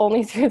 and that's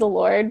only through the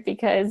Lord,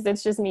 because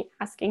it's just me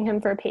asking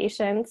him for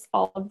patience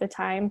all of the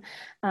time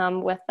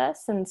with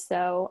us. And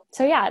so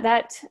yeah,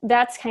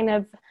 that's kind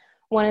of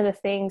one of the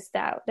things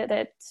that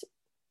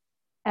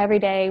every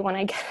day when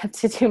I get up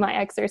to do my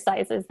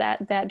exercises,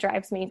 that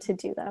drives me to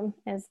do them.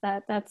 Is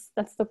that's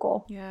the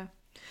goal. Yeah.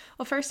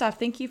 Well, first off,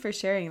 thank you for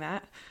sharing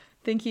that.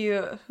 Thank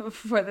you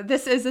for that.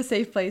 This is a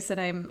safe place, and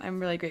I'm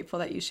really grateful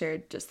that you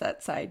shared just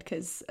that side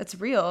because it's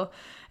real.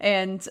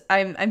 And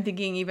I'm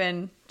thinking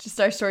even just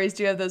our stories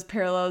do have those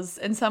parallels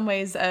in some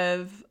ways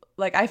of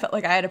like I felt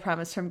like I had a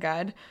promise from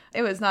God.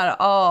 It was not at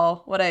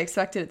all what I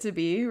expected it to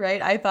be,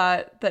 right? I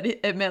thought that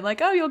it meant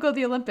like, oh, you'll go to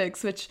the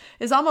Olympics, which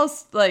is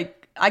almost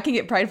like I can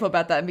get prideful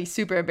about that and be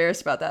super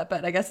embarrassed about that,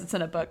 but I guess it's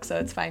in a book, so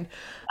it's fine.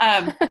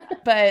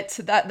 But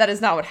that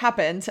is not what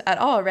happened at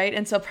all, right?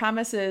 And so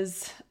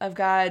promises of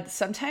God,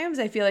 sometimes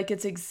I feel like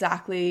it's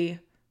exactly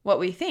what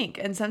we think.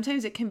 And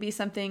sometimes it can be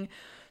something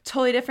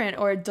totally different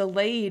or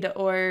delayed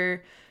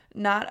or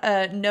not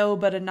a no,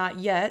 but a not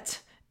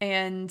yet.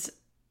 And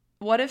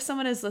what if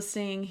someone is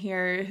listening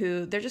here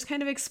who they're just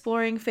kind of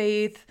exploring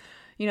faith,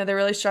 they're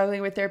really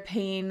struggling with their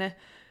pain.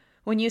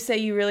 When you say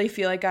you really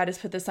feel like God has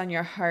put this on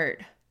your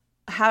heart,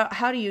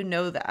 how do you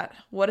know that?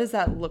 What does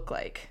that look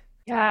like?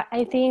 Yeah,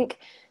 I think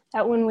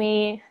that when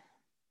we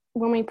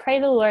pray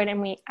to the Lord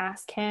and we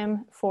ask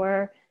him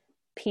for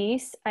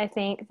peace, I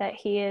think that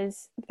he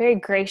is very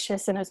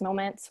gracious in those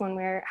moments when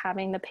we're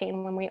having the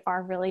pain, when we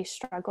are really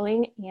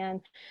struggling.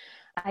 And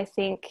I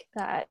think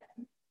that,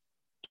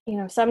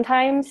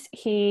 sometimes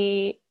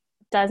he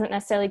doesn't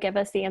necessarily give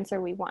us the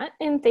answer we want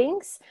in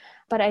things,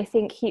 but I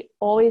think he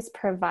always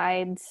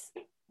provides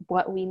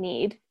what we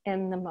need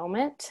in the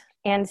moment.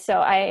 And so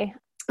I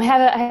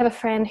have a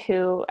friend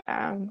who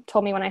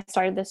told me when I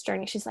started this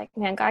journey, she's like,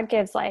 man, God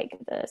gives like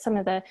some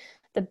of the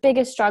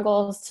biggest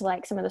struggles to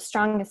like some of the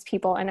strongest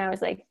people. And I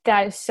was like,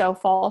 that is so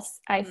false.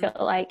 I feel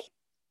like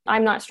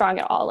I'm not strong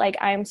at all. Like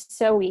I'm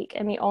so weak.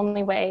 And the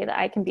only way that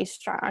I can be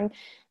strong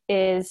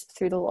is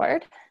through the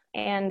Lord.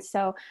 And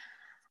so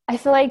I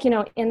feel like,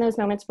 in those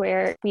moments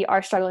where we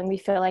are struggling, we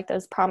feel like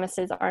those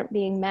promises aren't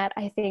being met.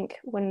 I think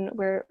when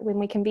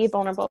we can be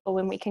vulnerable,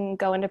 when we can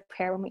go into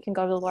prayer, when we can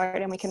go to the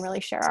Lord and we can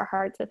really share our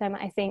hearts with him,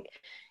 I think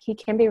he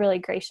can be really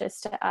gracious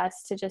to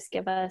us to just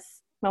give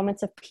us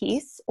moments of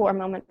peace or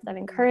moments of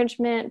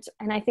encouragement.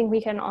 And I think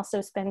we can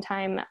also spend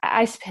time.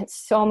 I spent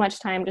so much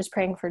time just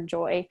praying for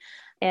joy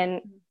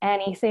in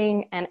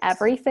anything and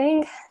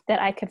everything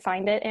that I could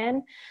find it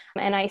in.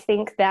 And I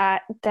think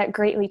that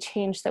greatly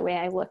changed the way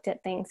I looked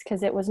at things,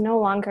 because it was no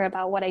longer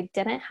about what I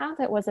didn't have.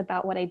 It was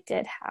about what I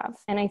did have.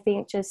 And I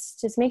think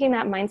just making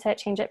that mindset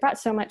change, it brought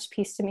so much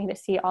peace to me to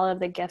see all of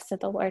the gifts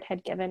that the Lord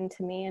had given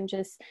to me, and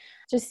just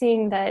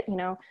seeing that,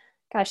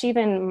 gosh,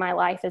 even my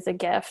life is a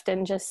gift,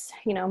 and just,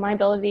 my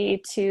ability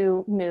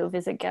to move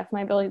is a gift.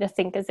 My ability to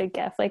think is a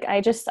gift. Like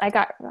I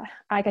got,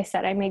 like I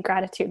said, I made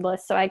gratitude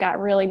lists. So I got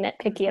really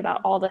nitpicky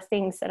about all the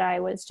things that I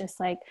was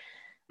just like,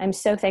 I'm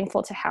so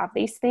thankful to have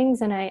these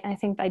things. And I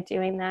think by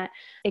doing that,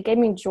 it gave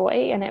me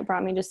joy, and it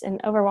brought me just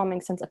an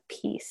overwhelming sense of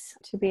peace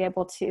to be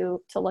able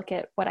to look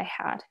at what I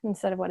had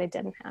instead of what I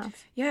didn't have.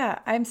 Yeah.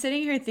 I'm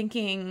sitting here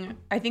thinking,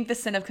 I think the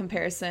sin of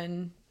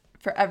comparison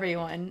for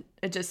everyone,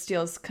 it just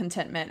steals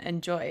contentment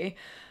and joy.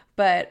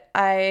 But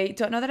I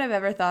don't know that I've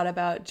ever thought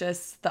about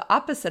just the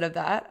opposite of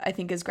that, I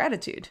think, is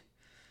gratitude,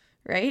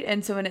 right?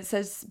 And so when it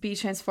says be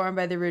transformed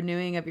by the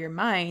renewing of your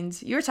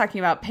mind, you were talking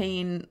about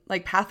pain,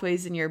 like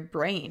pathways in your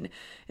brain.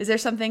 Is there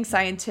something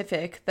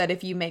scientific that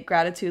if you make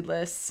gratitude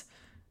lists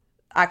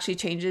actually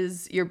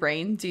changes your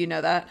brain? Do you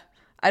know that?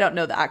 I don't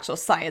know the actual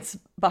science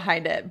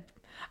behind it.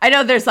 I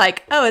know there's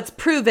like, oh, it's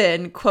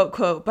proven, quote,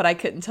 quote, but I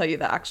couldn't tell you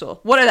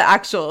what are the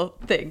actual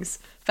things,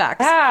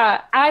 facts?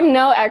 Yeah, I'm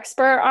no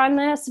expert on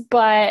this,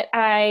 but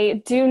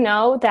I do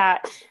know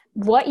that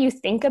what you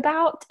think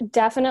about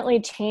definitely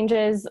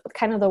changes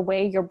kind of the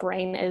way your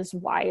brain is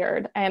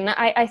wired. And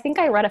I think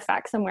I read a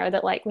fact somewhere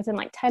that like within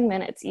like 10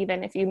 minutes,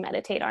 even if you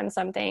meditate on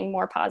something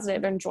more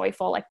positive and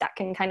joyful, like that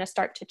can kind of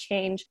start to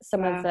change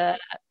some of the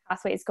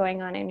pathways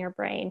going on in your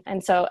brain.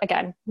 And so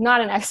again,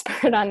 not an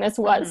expert on this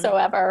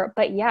whatsoever,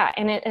 but yeah.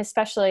 And it,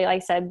 especially,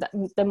 like I said,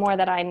 the more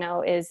that I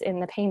know is in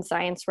the pain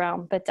science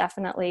realm, but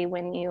definitely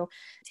when you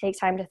take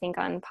time to think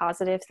on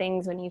positive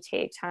things, when you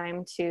take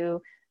time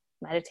to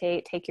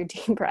meditate, take your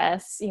deep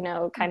breaths,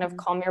 kind of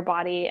calm your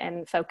body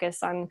and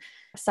focus on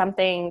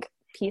something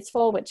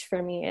peaceful, which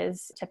for me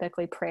is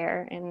typically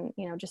prayer and,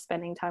 just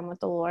spending time with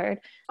the Lord.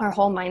 Our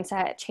whole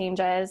mindset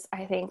changes.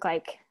 I think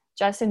like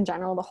just in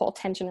general, the whole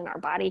tension in our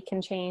body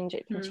can change.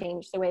 It can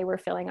change the way we're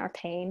feeling our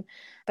pain.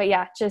 But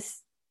yeah,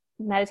 just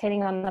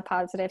meditating on the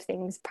positive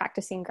things,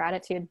 practicing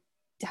gratitude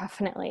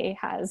definitely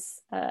has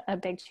a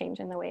big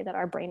change in the way that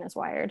our brain is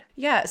wired.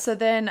 Yeah. So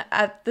then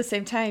at the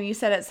same time, you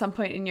said at some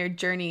point in your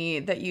journey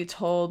that you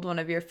told one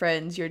of your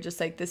friends, you're just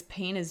like, this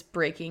pain is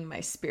breaking my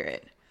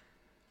spirit,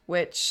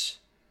 which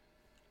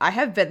I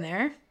have been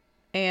there.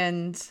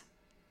 And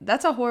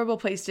that's a horrible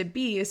place to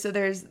be. So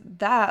there's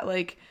that,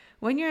 like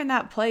when you're in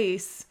that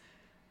place,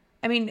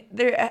 I mean,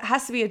 there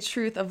has to be a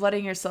truth of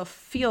letting yourself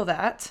feel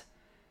that,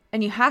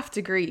 and you have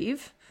to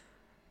grieve.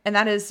 And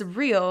that is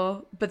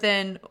real. But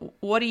then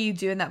what do you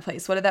do in that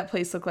place? What did that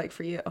place look like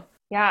for you?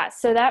 Yeah.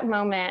 So that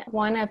moment,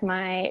 one of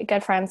my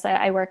good friends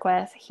that I work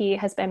with, he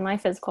has been my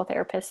physical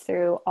therapist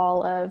through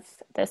all of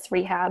this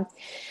rehab.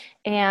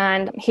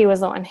 And he was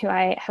the one who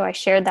I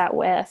shared that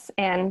with.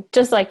 And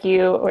just like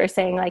you were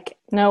saying, like,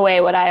 no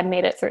way would I have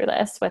made it through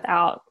this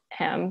without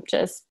him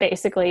just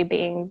basically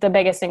being the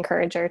biggest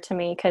encourager to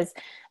me, because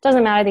it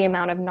doesn't matter the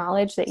amount of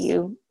knowledge that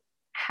you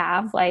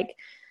have, like,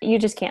 you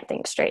just can't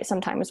think straight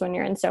sometimes when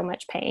you're in so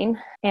much pain.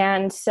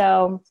 And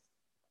so,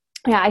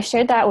 yeah, I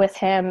shared that with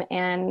him.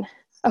 And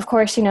of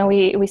course,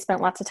 we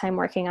spent lots of time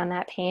working on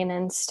that pain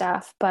and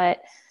stuff.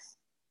 But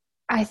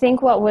I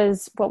think what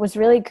was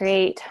really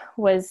great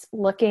was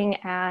looking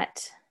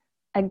at,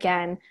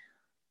 again,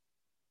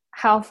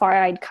 how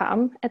far I'd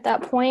come at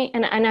that point.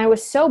 And I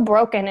was so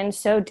broken and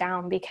so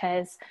down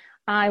because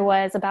I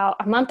was about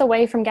a month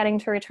away from getting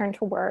to return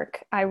to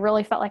work. I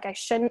really felt like I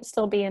shouldn't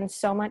still be in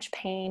so much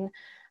pain.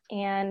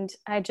 And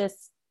I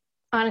just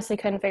honestly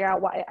couldn't figure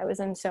out why I was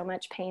in so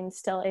much pain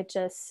still.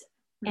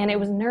 And it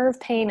was nerve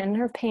pain, and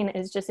nerve pain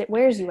is just, it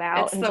wears you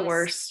out. It's and the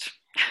worst.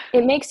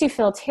 It makes you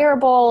feel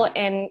terrible,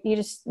 and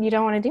you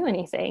don't want to do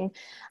anything.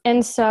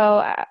 And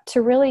so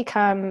to really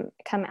come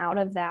out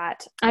of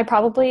that, I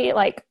probably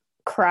like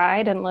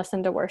cried and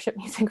listened to worship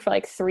music for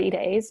like 3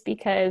 days,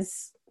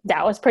 because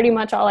that was pretty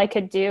much all I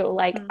could do.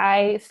 Like,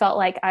 I felt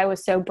like I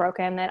was so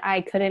broken that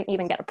I couldn't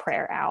even get a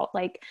prayer out.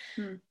 Like,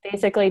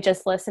 basically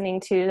just listening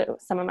to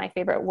some of my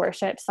favorite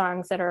worship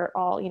songs that are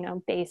all,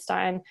 based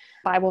on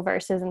Bible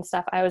verses and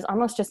stuff. I was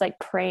almost just like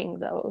praying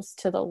those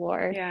to the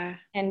Lord,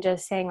 and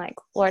just saying like,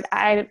 Lord,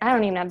 I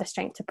don't even have the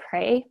strength to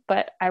pray,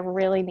 but I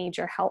really need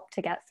your help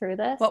to get through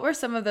this. What were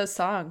some of those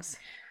songs?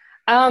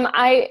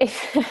 I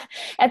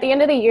at the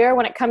end of the year,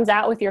 when it comes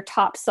out with your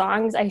top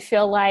songs, I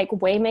feel like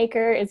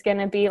Waymaker is going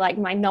to be like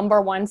my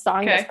number one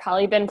song. That's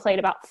probably been played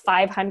about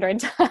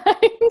 500 times.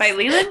 By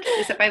Leland?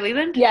 Is it by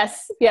Leland?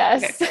 Yes.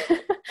 Okay.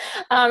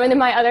 And then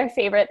my other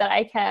favorite that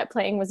I kept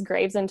playing was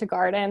Graves into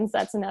Gardens.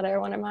 That's another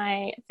one of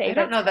my favorites.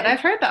 I don't know that I've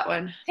heard that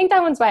one. I think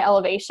that one's by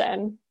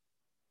Elevation.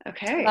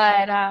 Okay.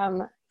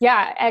 But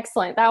yeah,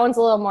 excellent. That one's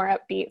a little more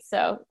upbeat,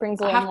 so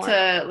brings a little more. I'll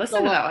have to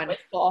listen to that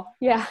one.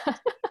 Yeah.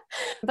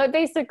 But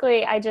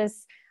basically, I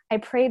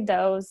prayed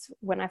those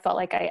when I felt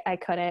like I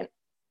couldn't,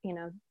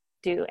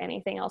 do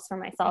anything else for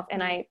myself.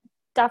 And I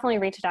definitely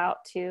reached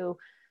out to,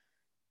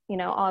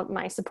 all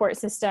my support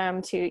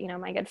system, to,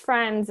 my good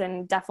friends.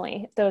 And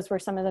definitely those were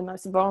some of the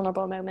most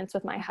vulnerable moments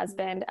with my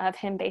husband, of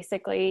him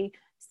basically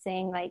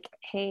saying like,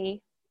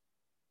 hey,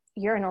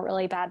 you're in a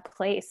really bad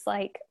place.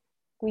 Like,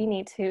 we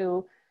need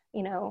to,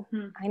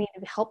 I need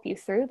to help you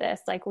through this.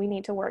 Like, we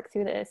need to work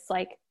through this.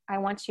 Like, I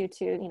want you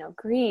to,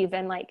 grieve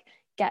and like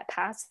get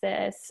past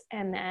this.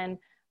 And then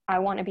I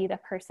want to be the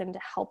person to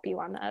help you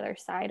on the other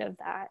side of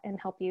that, and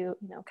help you,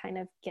 kind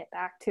of get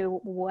back to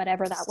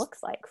whatever that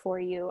looks like for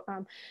you.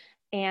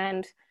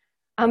 And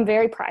I'm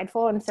very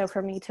prideful. And so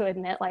for me to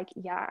admit like,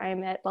 yeah,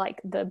 I'm at like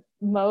the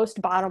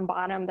most bottom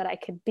that I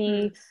could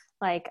be,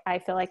 like, I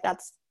feel like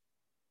that's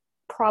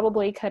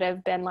probably could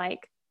have been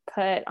like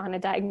put on a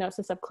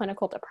diagnosis of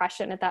clinical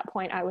depression at that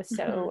point. I was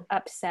so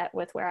upset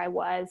with where I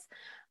was.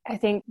 I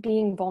think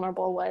being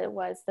vulnerable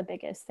was the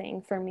biggest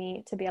thing for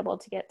me to be able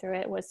to get through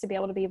it, was to be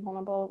able to be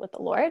vulnerable with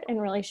the Lord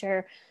and really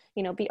share,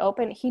 be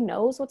open. He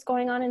knows what's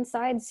going on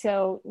inside.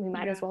 So we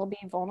might as well be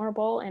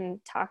vulnerable and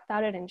talk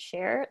about it and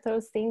share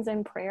those things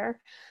in prayer.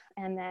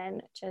 And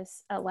then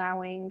just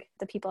allowing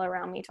the people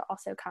around me to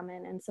also come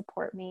in and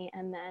support me.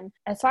 And then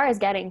as far as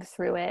getting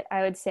through it,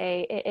 I would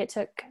say it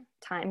took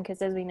time,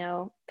 because as we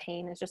know,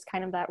 pain is just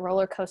kind of that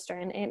roller coaster,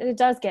 and it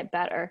does get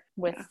better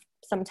with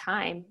some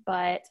time.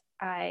 But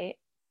I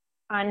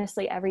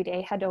honestly every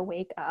day had to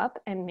wake up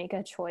and make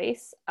a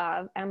choice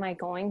of, am I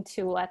going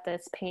to let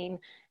this pain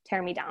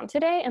tear me down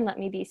today and let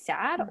me be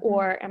sad,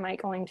 or am I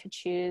going to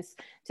choose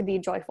to be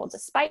joyful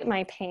despite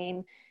my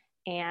pain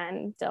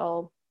and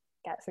still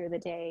get through the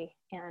day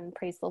and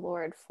praise the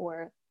Lord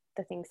for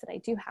the things that I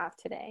do have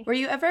today. Were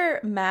you ever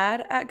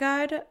mad at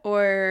God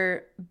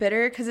or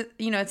bitter? Because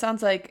it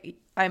sounds like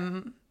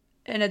I'm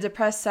in a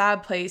depressed,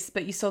 sad place,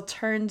 but you still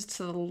turned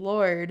to the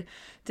Lord.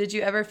 Did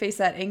you ever face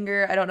that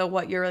anger? I don't know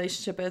what your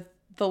relationship with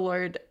the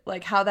Lord,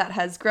 like how that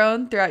has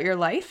grown throughout your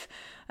life,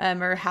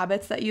 or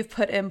habits that you've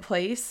put in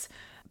place.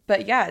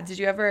 But yeah, did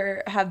you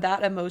ever have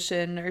that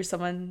emotion, or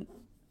someone,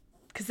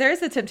 because there is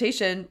the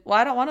temptation, well,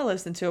 I don't want to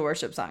listen to a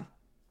worship song.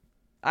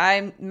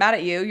 I'm mad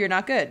at you. You're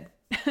not good.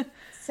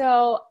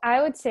 So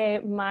I would say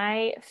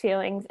my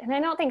feelings, and I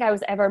don't think I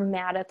was ever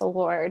mad at the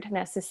Lord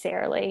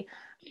necessarily,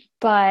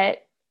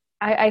 but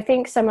I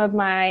think some of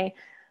my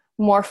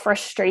more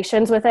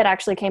frustrations with it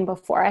actually came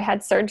before I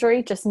had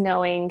surgery, just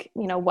knowing,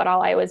 what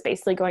all I was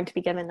basically going to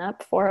be giving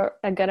up for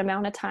a good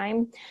amount of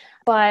time.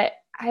 But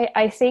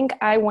I think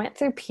I went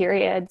through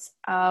periods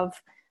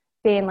of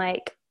being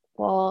like,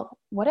 well,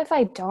 what if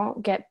I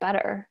don't get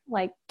better?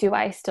 Like, do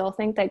I still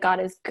think that God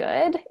is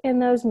good in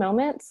those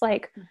moments?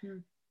 Like,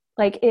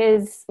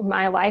 is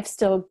my life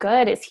still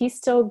good? Is he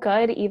still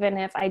good even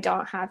if I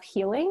don't have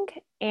healing?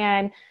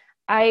 And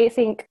I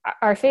think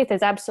our faith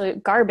is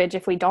absolute garbage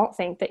if we don't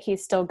think that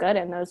he's still good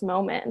in those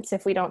moments,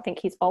 if we don't think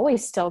he's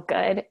always still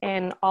good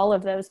in all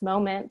of those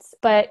moments.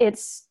 But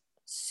it's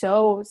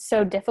so,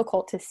 so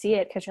difficult to see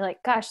it because you're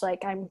like, gosh,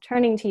 like I'm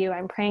turning to you,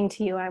 I'm praying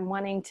to you, I'm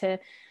wanting to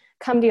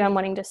come to you, I'm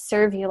wanting to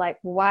serve you. Like,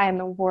 why in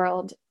the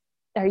world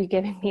are you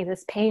giving me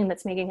this pain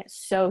that's making it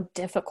so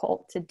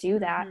difficult to do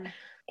that?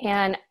 Mm-hmm.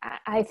 And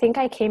I think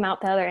I came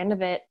out the other end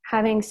of it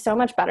having so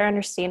much better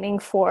understanding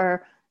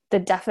for the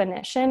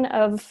definition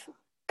of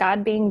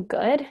God being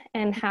good,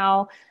 and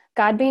how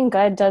God being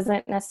good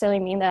doesn't necessarily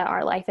mean that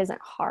our life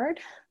isn't hard,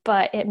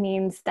 but it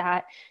means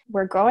that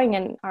we're growing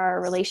in our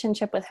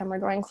relationship with him, we're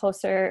growing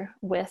closer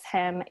with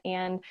him,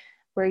 and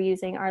we're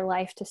using our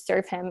life to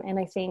serve him. And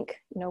I think,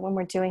 when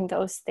we're doing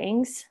those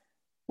things,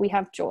 we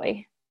have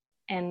joy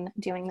in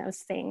doing those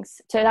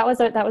things. So that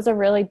was a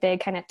really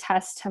big kind of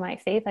test to my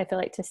faith, I feel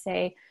like, to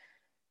say,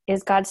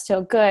 is God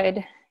still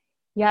good?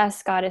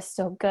 Yes, God is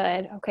still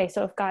good. Okay,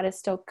 so if God is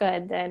still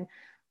good, then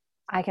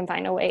I can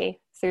find a way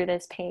through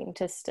this pain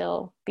to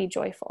still be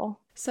joyful.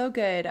 So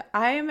good.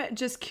 I'm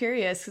just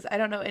curious because I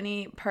don't know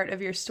any part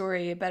of your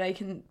story, but I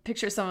can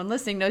picture someone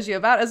listening knows you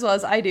about as well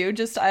as I do.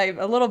 Just I'm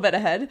a little bit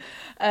ahead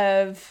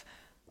of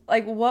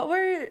like, what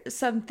were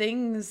some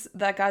things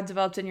that God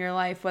developed in your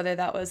life, whether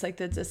that was like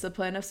the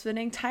discipline of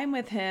spending time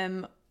with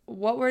him?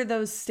 What were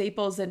those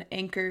staples and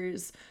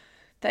anchors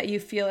that you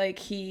feel like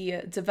he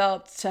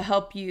developed to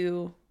help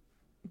you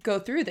go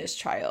through this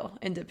trial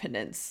and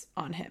dependence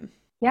on him?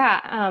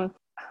 Yeah.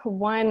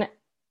 One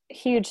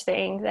huge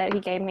thing that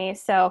he gave me.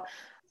 So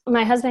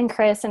my husband,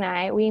 Chris,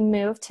 and we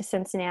moved to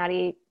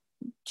Cincinnati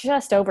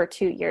just over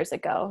 2 years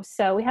ago.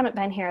 So we haven't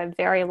been here a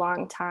very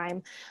long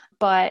time,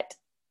 but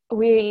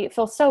we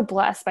feel so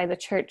blessed by the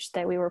church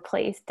that we were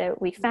placed,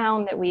 that we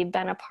found, that we've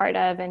been a part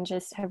of, and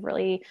just have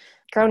really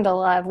grown to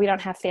love. We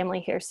don't have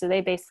family here, so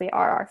they basically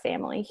are our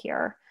family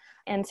here.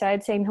 And so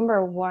I'd say,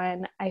 number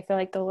one, I feel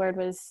like the Lord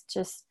was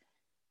just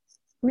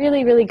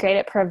really, really great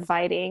at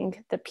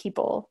providing the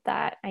people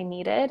that I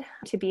needed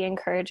to be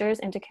encouragers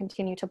and to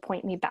continue to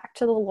point me back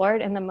to the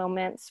Lord in the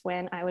moments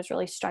when I was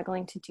really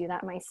struggling to do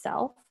that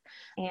myself.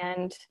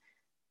 And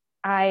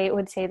I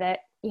would say that,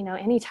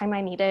 anytime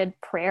I needed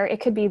prayer, it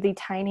could be the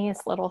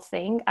tiniest little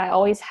thing. I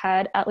always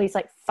had at least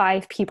like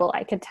 5 people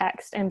I could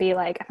text and be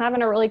like, I'm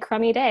having a really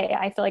crummy day.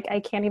 I feel like I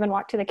can't even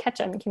walk to the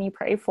kitchen. Can you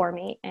pray for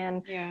me?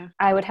 And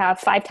I would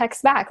have 5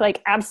 texts back,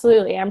 like,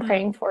 absolutely, I'm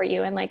praying for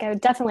you. And like, I would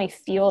definitely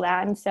feel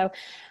that. And so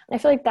I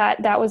feel like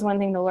that was one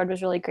thing the Lord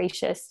was really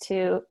gracious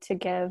to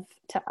give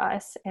to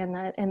us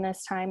in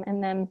this time.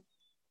 And then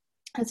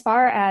as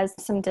far as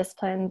some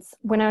disciplines,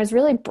 when I was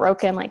really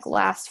broken, like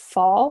last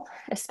fall,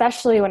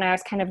 especially when I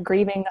was kind of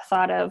grieving the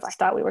thought of, I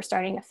thought we were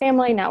starting a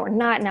family, now we're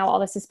not, now all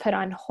this is put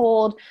on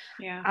hold.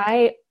 Yeah.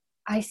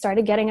 I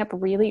started getting up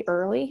really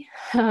early.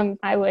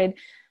 I would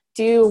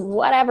do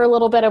whatever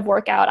little bit of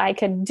workout I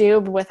could do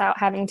without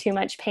having too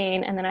much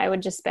pain. And then I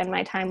would just spend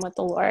my time with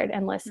the Lord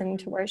and listen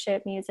to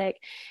worship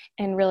music,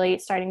 and really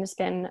starting to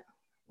spend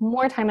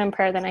more time in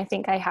prayer than I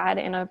think I had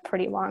in a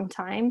pretty long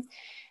time.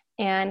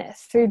 And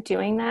through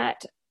doing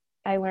that,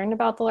 I learned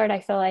about the Lord.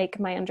 I feel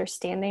like my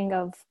understanding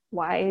of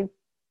why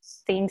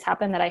things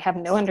happen that I have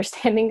no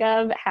understanding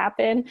of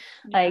happen.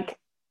 Yeah. Like,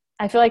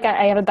 I feel like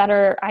I have a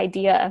better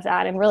idea of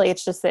that. And really,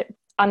 it's just that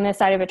on this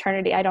side of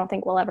eternity, I don't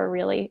think we'll ever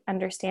really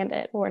understand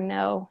it or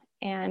know.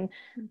 And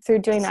through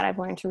doing that, I've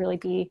learned to really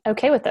be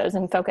okay with those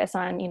and focus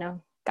on,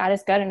 God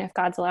is good. And if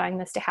God's allowing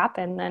this to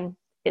happen, then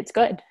it's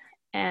good.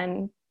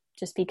 And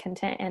just be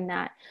content in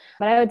that.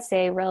 But I would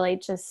say really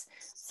just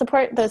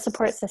the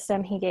support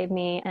system he gave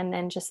me, and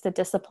then just the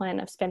discipline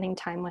of spending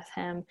time with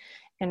him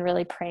and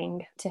really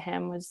praying to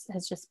him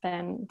has just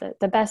been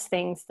the best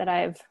things that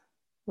I've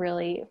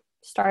really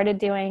started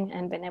doing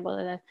and been able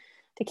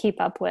to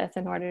keep up with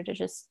in order to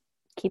just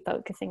keep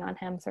focusing on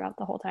him throughout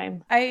the whole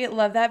time. I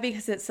love that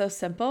because it's so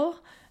simple.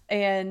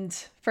 And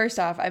first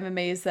off, I'm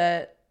amazed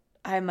that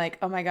I'm like,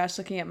 oh my gosh,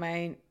 looking at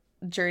my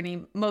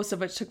journey, most of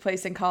which took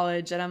place in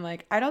college, and I'm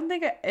like, I don't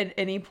think at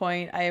any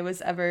point I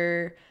was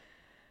ever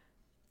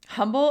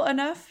humble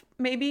enough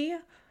maybe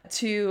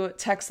to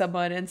text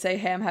someone and say,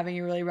 hey, I'm having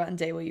a really rotten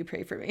day, will you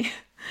pray for me?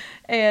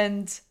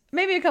 And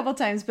maybe a couple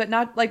times, but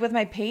not like with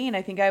my pain.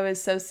 I think I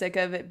was so sick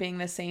of it being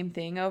the same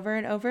thing over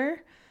and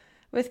over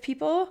with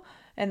people,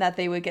 and that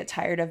they would get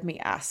tired of me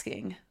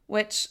asking,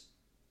 which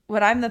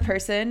when I'm the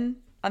person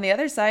on the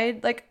other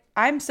side, like,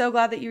 I'm so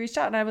glad that you reached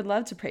out and I would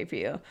love to pray for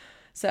you.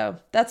 So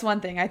that's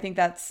one thing. I think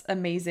that's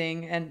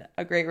amazing and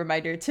a great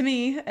reminder to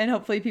me, and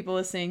hopefully people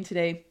listening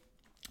today.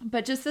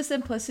 But just the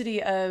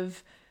simplicity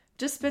of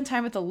just spend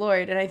time with the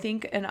Lord. And I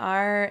think in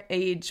our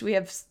age, we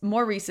have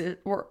more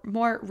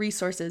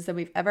resources than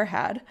we've ever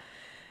had,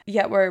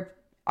 yet we're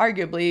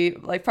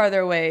arguably like farther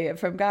away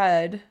from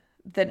God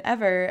than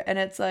ever. And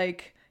it's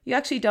like, you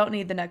actually don't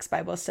need the next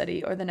Bible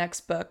study or the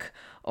next book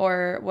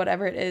or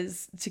whatever it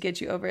is to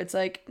get you over. It's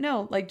like,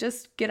 no, like,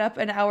 just get up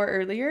an hour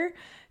earlier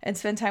and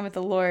spend time with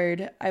the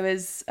Lord. I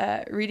was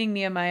reading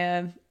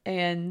Nehemiah,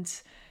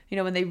 and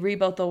when they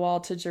rebuilt the wall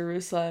to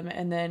Jerusalem,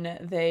 and then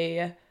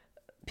they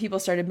people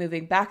started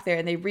moving back there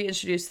and they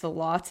reintroduced the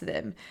law to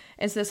them.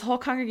 And so this whole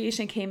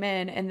congregation came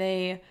in and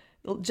they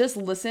just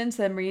listened to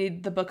them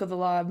read the book of the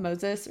law of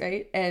Moses,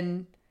 right?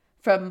 And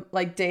from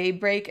like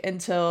daybreak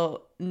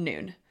until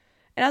noon.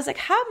 And I was like,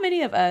 how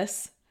many of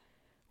us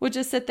would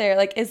just sit there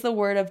like, is the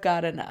word of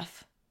God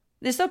enough?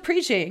 There's no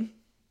preaching.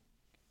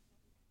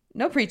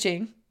 No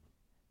preaching.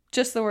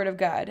 Just the word of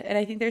God. And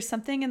I think there's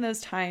something in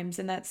those times,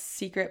 in that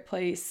secret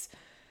place,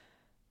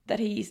 that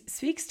he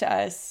speaks to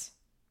us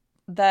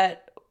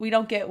that we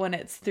don't get when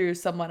it's through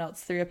someone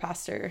else, through a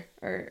pastor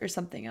or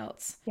something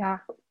else. Yeah,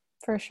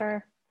 for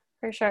sure.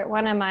 For sure.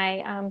 One of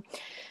my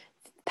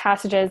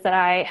passages that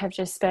I have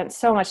just spent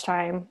so much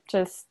time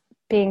just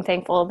being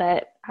thankful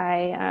that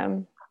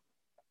I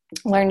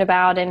learned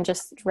about and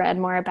just read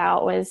more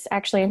about was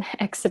actually in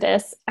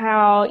Exodus,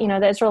 how,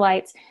 the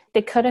Israelites,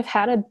 they could have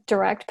had a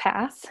direct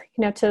path,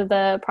 to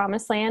the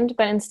promised land,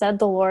 but instead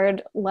the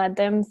Lord led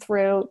them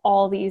through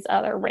all these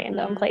other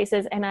random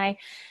places. And I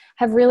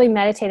have really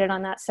meditated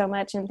on that so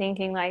much and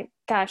thinking like,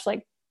 gosh,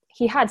 like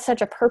he had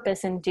such a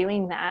purpose in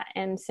doing that.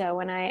 And so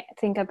when I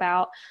think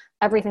about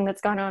everything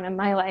that's gone on in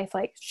my life,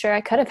 like, sure,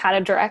 I could have had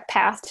a direct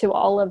path to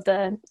all of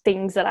the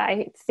things that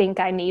I think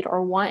I need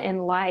or want in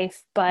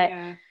life. But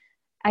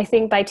I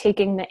think by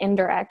taking the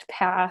indirect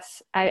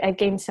path, I've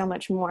gained so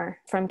much more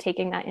from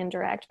taking that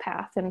indirect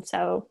path. And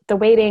so the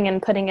waiting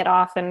and putting it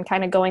off and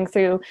kind of going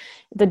through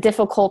the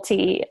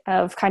difficulty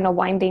of kind of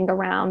winding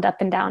around up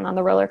and down on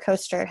the roller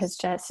coaster has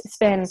just, it's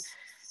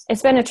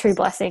been a true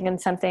blessing, and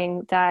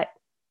something that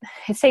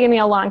it's taken me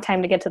a long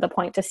time to get to the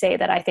point to say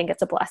that I think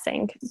it's a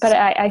blessing. But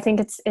I think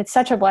it's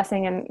such a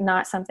blessing and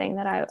not something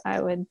that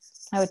I would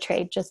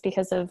trade, just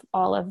because of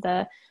all of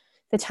the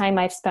time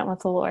I've spent with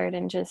the Lord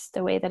and just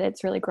the way that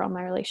it's really grown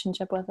my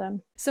relationship with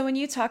him. So when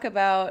you talk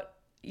about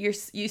you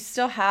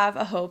still have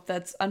a hope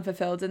that's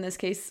unfulfilled, in this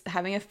case,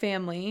 having a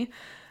family,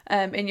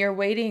 and you're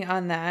waiting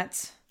on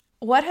that,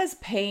 what has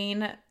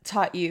pain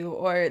taught you,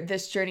 or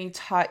this journey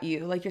taught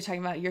you? Like you're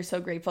talking about, you're so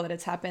grateful that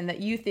it's happened,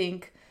 that you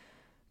think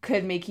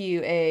could make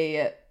you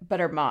a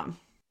better mom.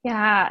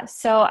 Yeah.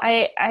 So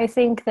I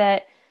think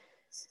that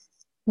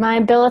my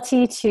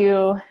ability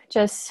to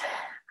just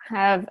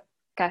have,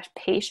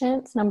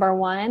 patience, number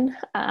one,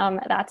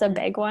 that's a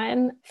big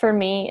one for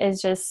me,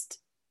 is just,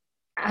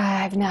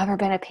 I've never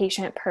been a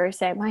patient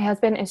person. My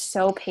husband is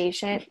so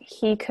patient.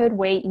 He could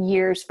wait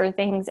years for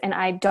things, and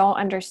I don't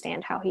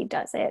understand how he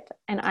does it.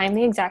 And I'm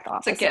the exact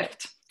opposite. It's a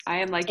gift. I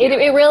am like it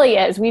really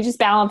is. We just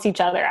balance each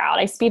other out.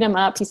 I speed him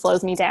up. He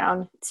slows me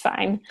down. It's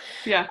fine.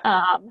 Yeah.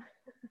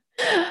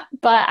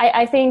 But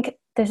I think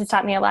this has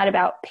taught me a lot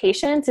about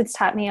patience. It's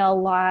taught me a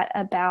lot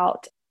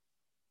about,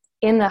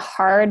 in the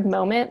hard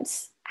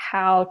moments,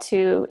 how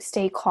to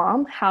stay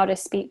calm, how to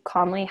speak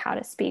calmly, how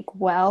to speak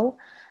well,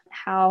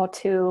 how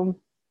to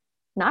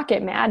not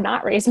get mad,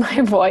 not raise my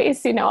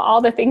voice,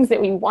 all the things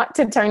that we want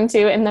to turn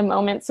to in the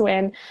moments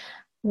when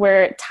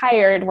we're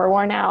tired, we're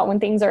worn out, when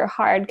things are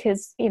hard.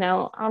 Because,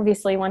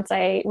 obviously once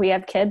we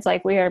have kids,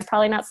 like, we are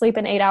probably not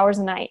sleeping 8 hours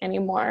a night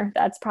anymore.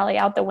 That's probably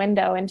out the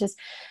window. And just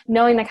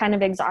knowing the kind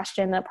of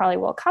exhaustion that probably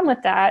will come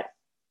with that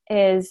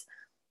is,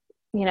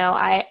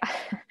 I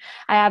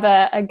have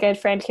a good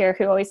friend here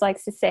who always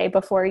likes to say,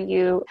 before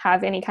you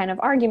have any kind of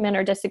argument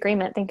or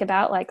disagreement, think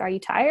about, like, are you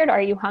tired?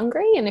 Are you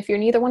hungry? And if you're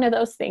neither one of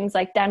those things,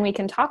 like, then we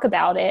can talk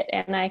about it.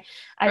 And I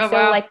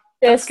feel like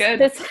this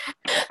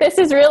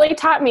has really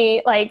taught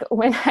me, like,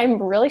 when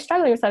I'm really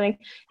struggling with something,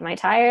 am I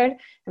tired?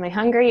 Am I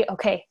hungry?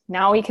 Okay,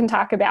 now we can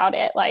talk about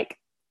it. Like,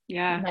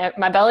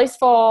 my belly's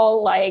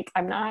full, like,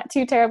 I'm not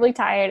too terribly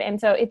tired. And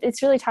so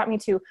it's really taught me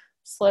to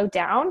slow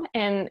down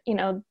and,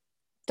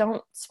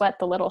 don't sweat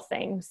the little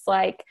things.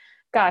 Like,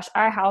 gosh,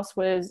 our house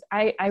was,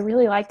 I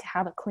really like to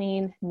have a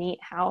clean, neat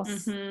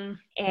house.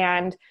 Mm-hmm.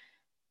 And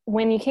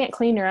when you can't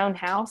clean your own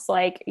house,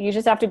 like, you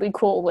just have to be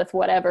cool with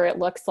whatever it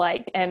looks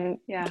like, and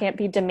can't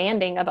be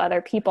demanding of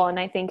other people. And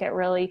I think it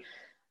really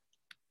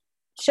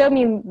showed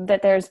me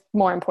that there's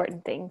more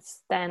important things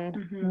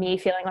than me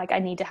feeling like I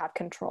need to have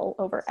control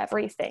over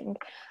everything.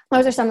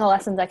 Those are some of the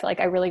lessons I feel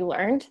like I really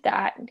learned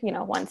that,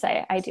 once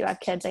I do have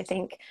kids, I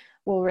think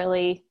will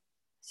really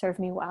serve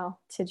me well,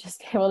 to just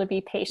be able to be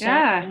patient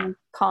and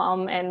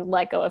calm and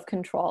let go of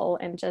control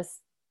and just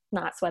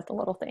not sweat the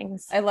little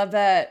things. I love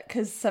that,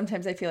 because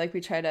sometimes I feel like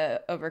we try to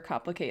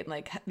overcomplicate,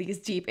 like, these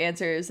deep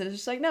answers, and it's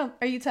just like, no,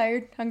 are you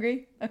tired?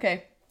 Hungry?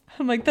 Okay.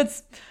 I'm like,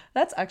 that's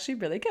actually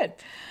really good.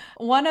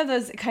 One of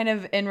those, kind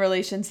of in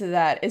relation to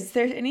that, is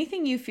there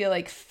anything you feel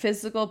like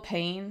physical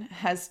pain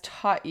has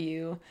taught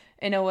you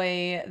in a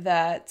way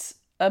that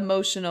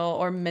emotional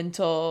or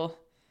mental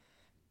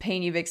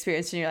pain you've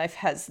experienced in your life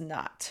has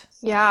not?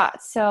 Yeah.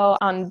 So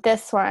on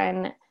this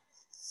one,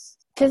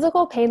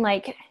 physical pain,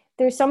 like,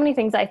 there's so many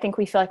things I think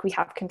we feel like we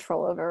have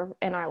control over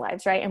in our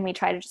lives, right? And we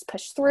try to just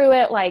push through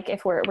it. Like,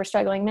 if we're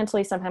struggling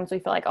mentally, sometimes we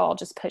feel like, oh, I'll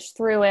just push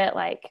through it.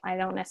 Like, I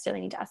don't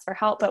necessarily need to ask for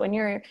help. But when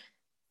you're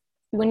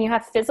when you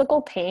have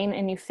physical pain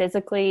and you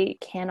physically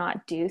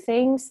cannot do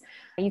things,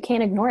 you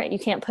can't ignore it. You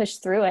can't push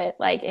through it.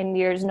 Like, and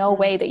there's no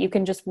way that you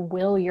can just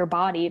will your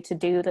body to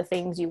do the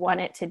things you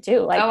want it to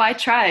do. Like, oh, I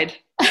tried.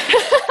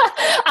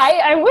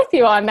 I'm with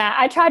you on that.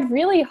 I tried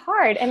really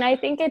hard. And I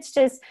think it's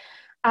just,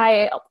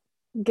 I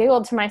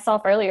giggled to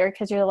myself earlier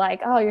because you're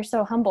like, oh, you're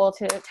so humble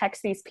to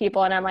text these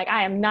people. And I'm like,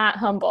 I am not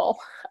humble.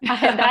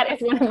 That is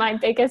one of my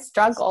biggest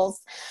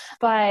struggles.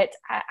 But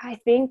I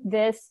think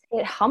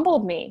it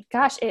humbled me.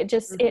 Gosh, it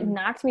just, it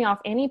knocked me off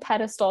any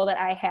pedestal that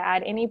I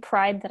had, any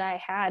pride that I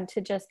had,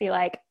 to just be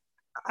like,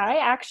 I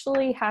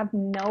actually have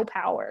no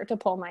power to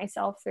pull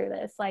myself through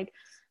this. Like,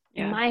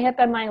 my hip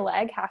and my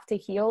leg have to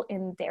heal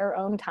in their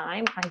own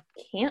time. I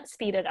can't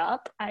speed it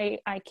up. I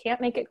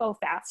can't make it go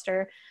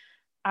faster.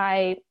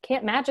 I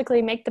can't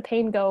magically make the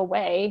pain go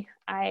away.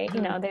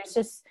 There's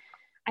just,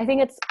 I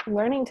think it's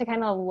learning to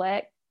kind of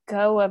let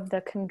go of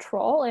the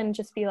control and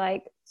just be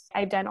like,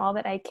 I've done all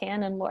that I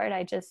can. And Lord,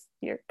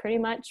 you're pretty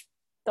much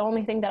the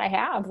only thing that I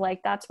have.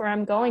 Like, that's where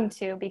I'm going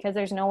to, because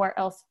there's nowhere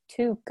else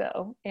to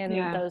go in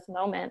those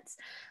moments.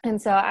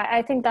 And so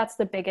I think that's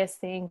the biggest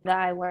thing that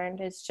I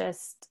learned, is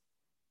just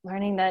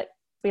learning that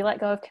we let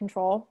go of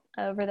control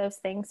over those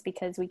things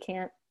because we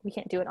can't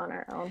do it on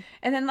our own.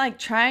 And then like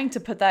trying to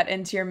put that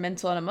into your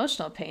mental and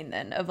emotional pain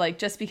then, of like,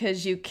 just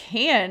because you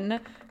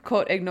can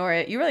quote ignore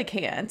it, you really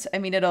can't. I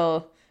mean,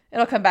 it'll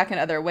come back in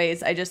other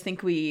ways. I just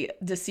think we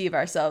deceive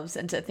ourselves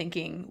into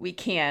thinking we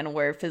can,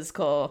 where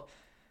physical,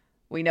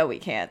 we know we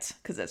can't,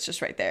 because it's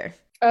just right there.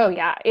 Oh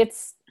yeah,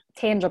 it's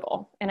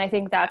tangible. And I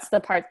think that's the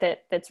part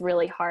that's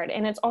really hard.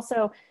 And it's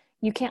also,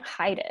 you can't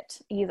hide it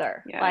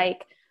either. Yeah.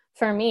 Like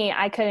for me,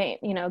 I couldn't,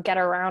 get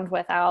around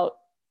without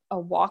a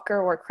walker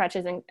or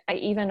crutches, and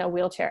even a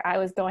wheelchair. I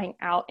was going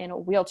out in a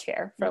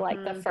wheelchair for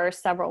like the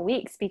first several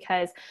weeks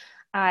because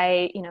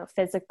I,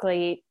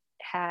 physically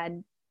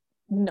had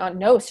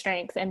no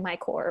strength in my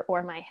core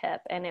or my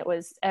hip. And it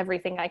was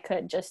everything I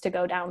could just to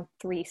go down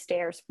 3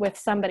 stairs with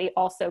somebody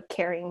also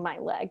carrying my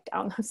leg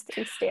down those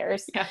 3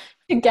 stairs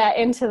to get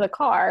into the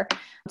car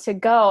to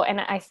go.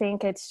 And I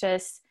think it's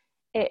just,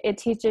 it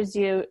teaches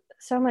you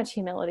so much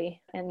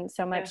humility and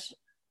so much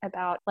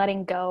about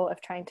letting go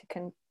of trying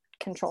to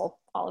control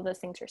all of those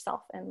things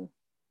yourself. And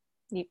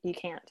you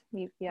can't,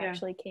 you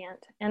actually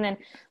can't. And then,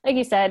 like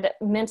you said,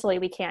 mentally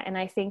we can't. And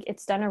I think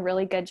it's done a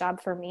really good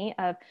job for me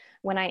of,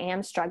 when I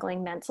am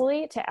struggling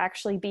mentally, to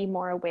actually be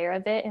more aware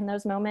of it in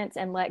those moments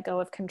and let go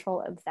of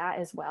control of that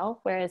as well.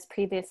 Whereas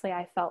previously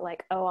I felt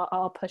like, oh,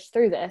 I'll push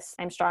through this.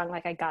 I'm strong.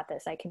 Like, I got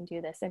this, I can do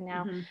this. And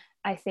now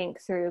I think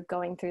through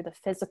going through the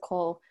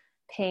physical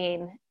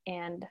pain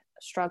and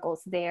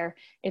struggles there,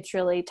 it's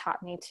really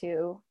taught me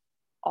to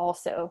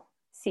also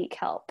seek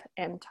help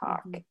and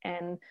talk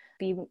and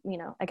be,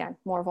 again,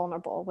 more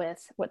vulnerable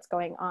with what's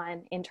going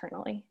on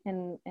internally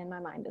in my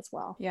mind as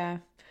well. Yeah.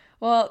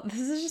 Well,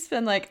 this has just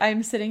been like,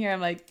 I'm sitting here,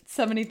 I'm like,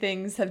 so many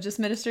things have just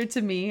ministered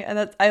to me.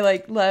 And I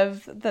like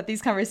love that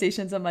these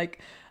conversations,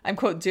 I'm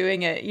quote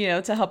doing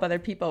it, to help other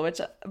people,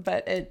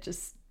 but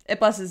it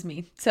blesses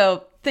me.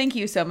 So thank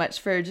you so much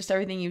for just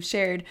everything you've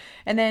shared.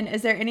 And then,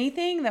 is there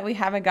anything that we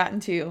haven't gotten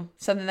to,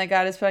 something that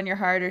God has put on your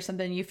heart, or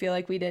something you feel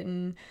like we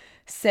didn't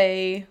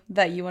say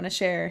that you want to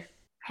share?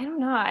 I don't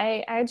know.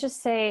 I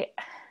just say,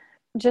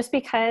 just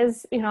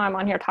because, I'm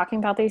on here talking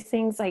about these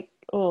things, like,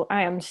 oh,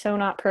 I am so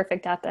not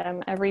perfect at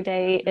them. Every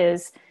day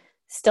is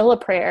still a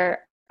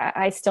prayer.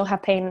 I still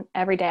have pain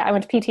every day. I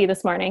went to PT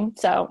this morning,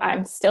 so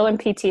I'm still in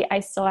PT. I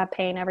still have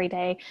pain every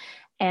day.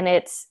 And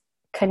it's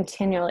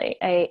continually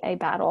a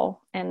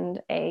battle,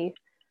 and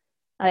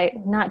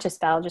not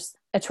just battle, just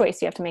a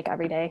choice you have to make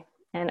every day.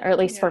 Or at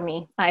least for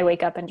me, I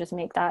wake up and just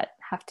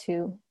have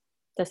to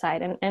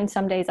decide. And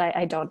some days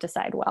I don't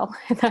decide well.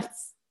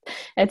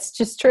 It's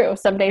just true.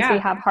 Some days we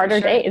have harder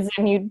days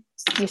and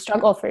you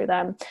struggle through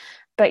them.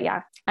 But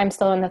I'm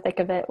still in the thick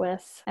of it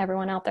with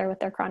everyone out there with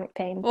their chronic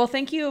pain. Well,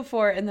 thank you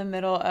for, in the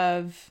middle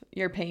of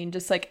your pain,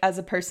 just like as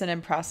a person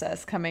in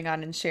process, coming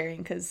on and sharing,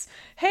 because,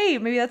 hey,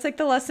 maybe that's like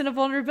the lesson of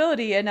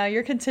vulnerability, and now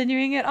you're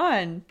continuing it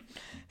on.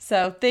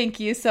 So thank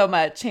you so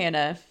much,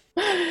 Hannah.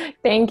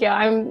 Thank you.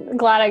 I'm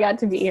glad I got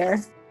to be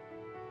here.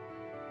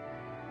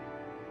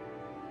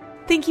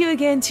 Thank you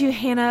again to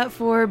Hannah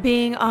for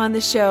being on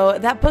the show.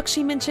 That book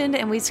she mentioned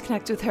and ways to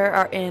connect with her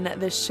are in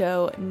the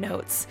show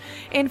notes.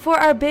 And for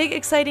our big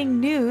exciting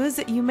news,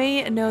 you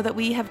may know that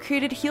we have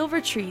created Heal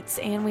Retreats,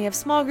 and we have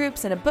small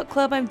groups and a book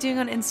club I'm doing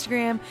on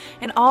Instagram,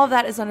 and all of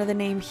that is under the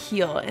name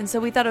Heal. And so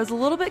we thought it was a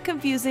little bit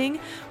confusing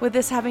with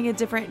this having a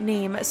different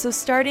name. So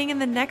starting in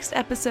the next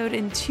episode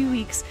in 2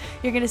 weeks,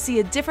 you're going to see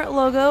a different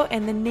logo,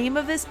 and the name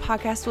of this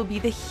podcast will be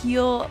the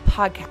Heal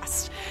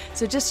Podcast.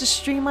 So just to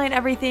streamline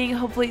everything,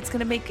 hopefully it's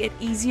going to make it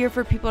easier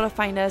for people to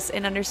find us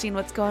and understand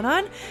what's going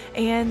on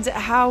and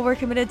how we're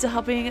committed to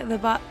helping the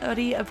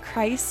body of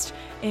Christ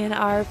in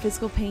our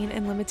physical pain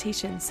and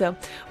limitations. So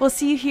we'll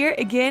see you here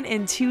again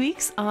in 2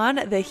 weeks on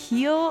the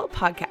Heal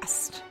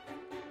Podcast.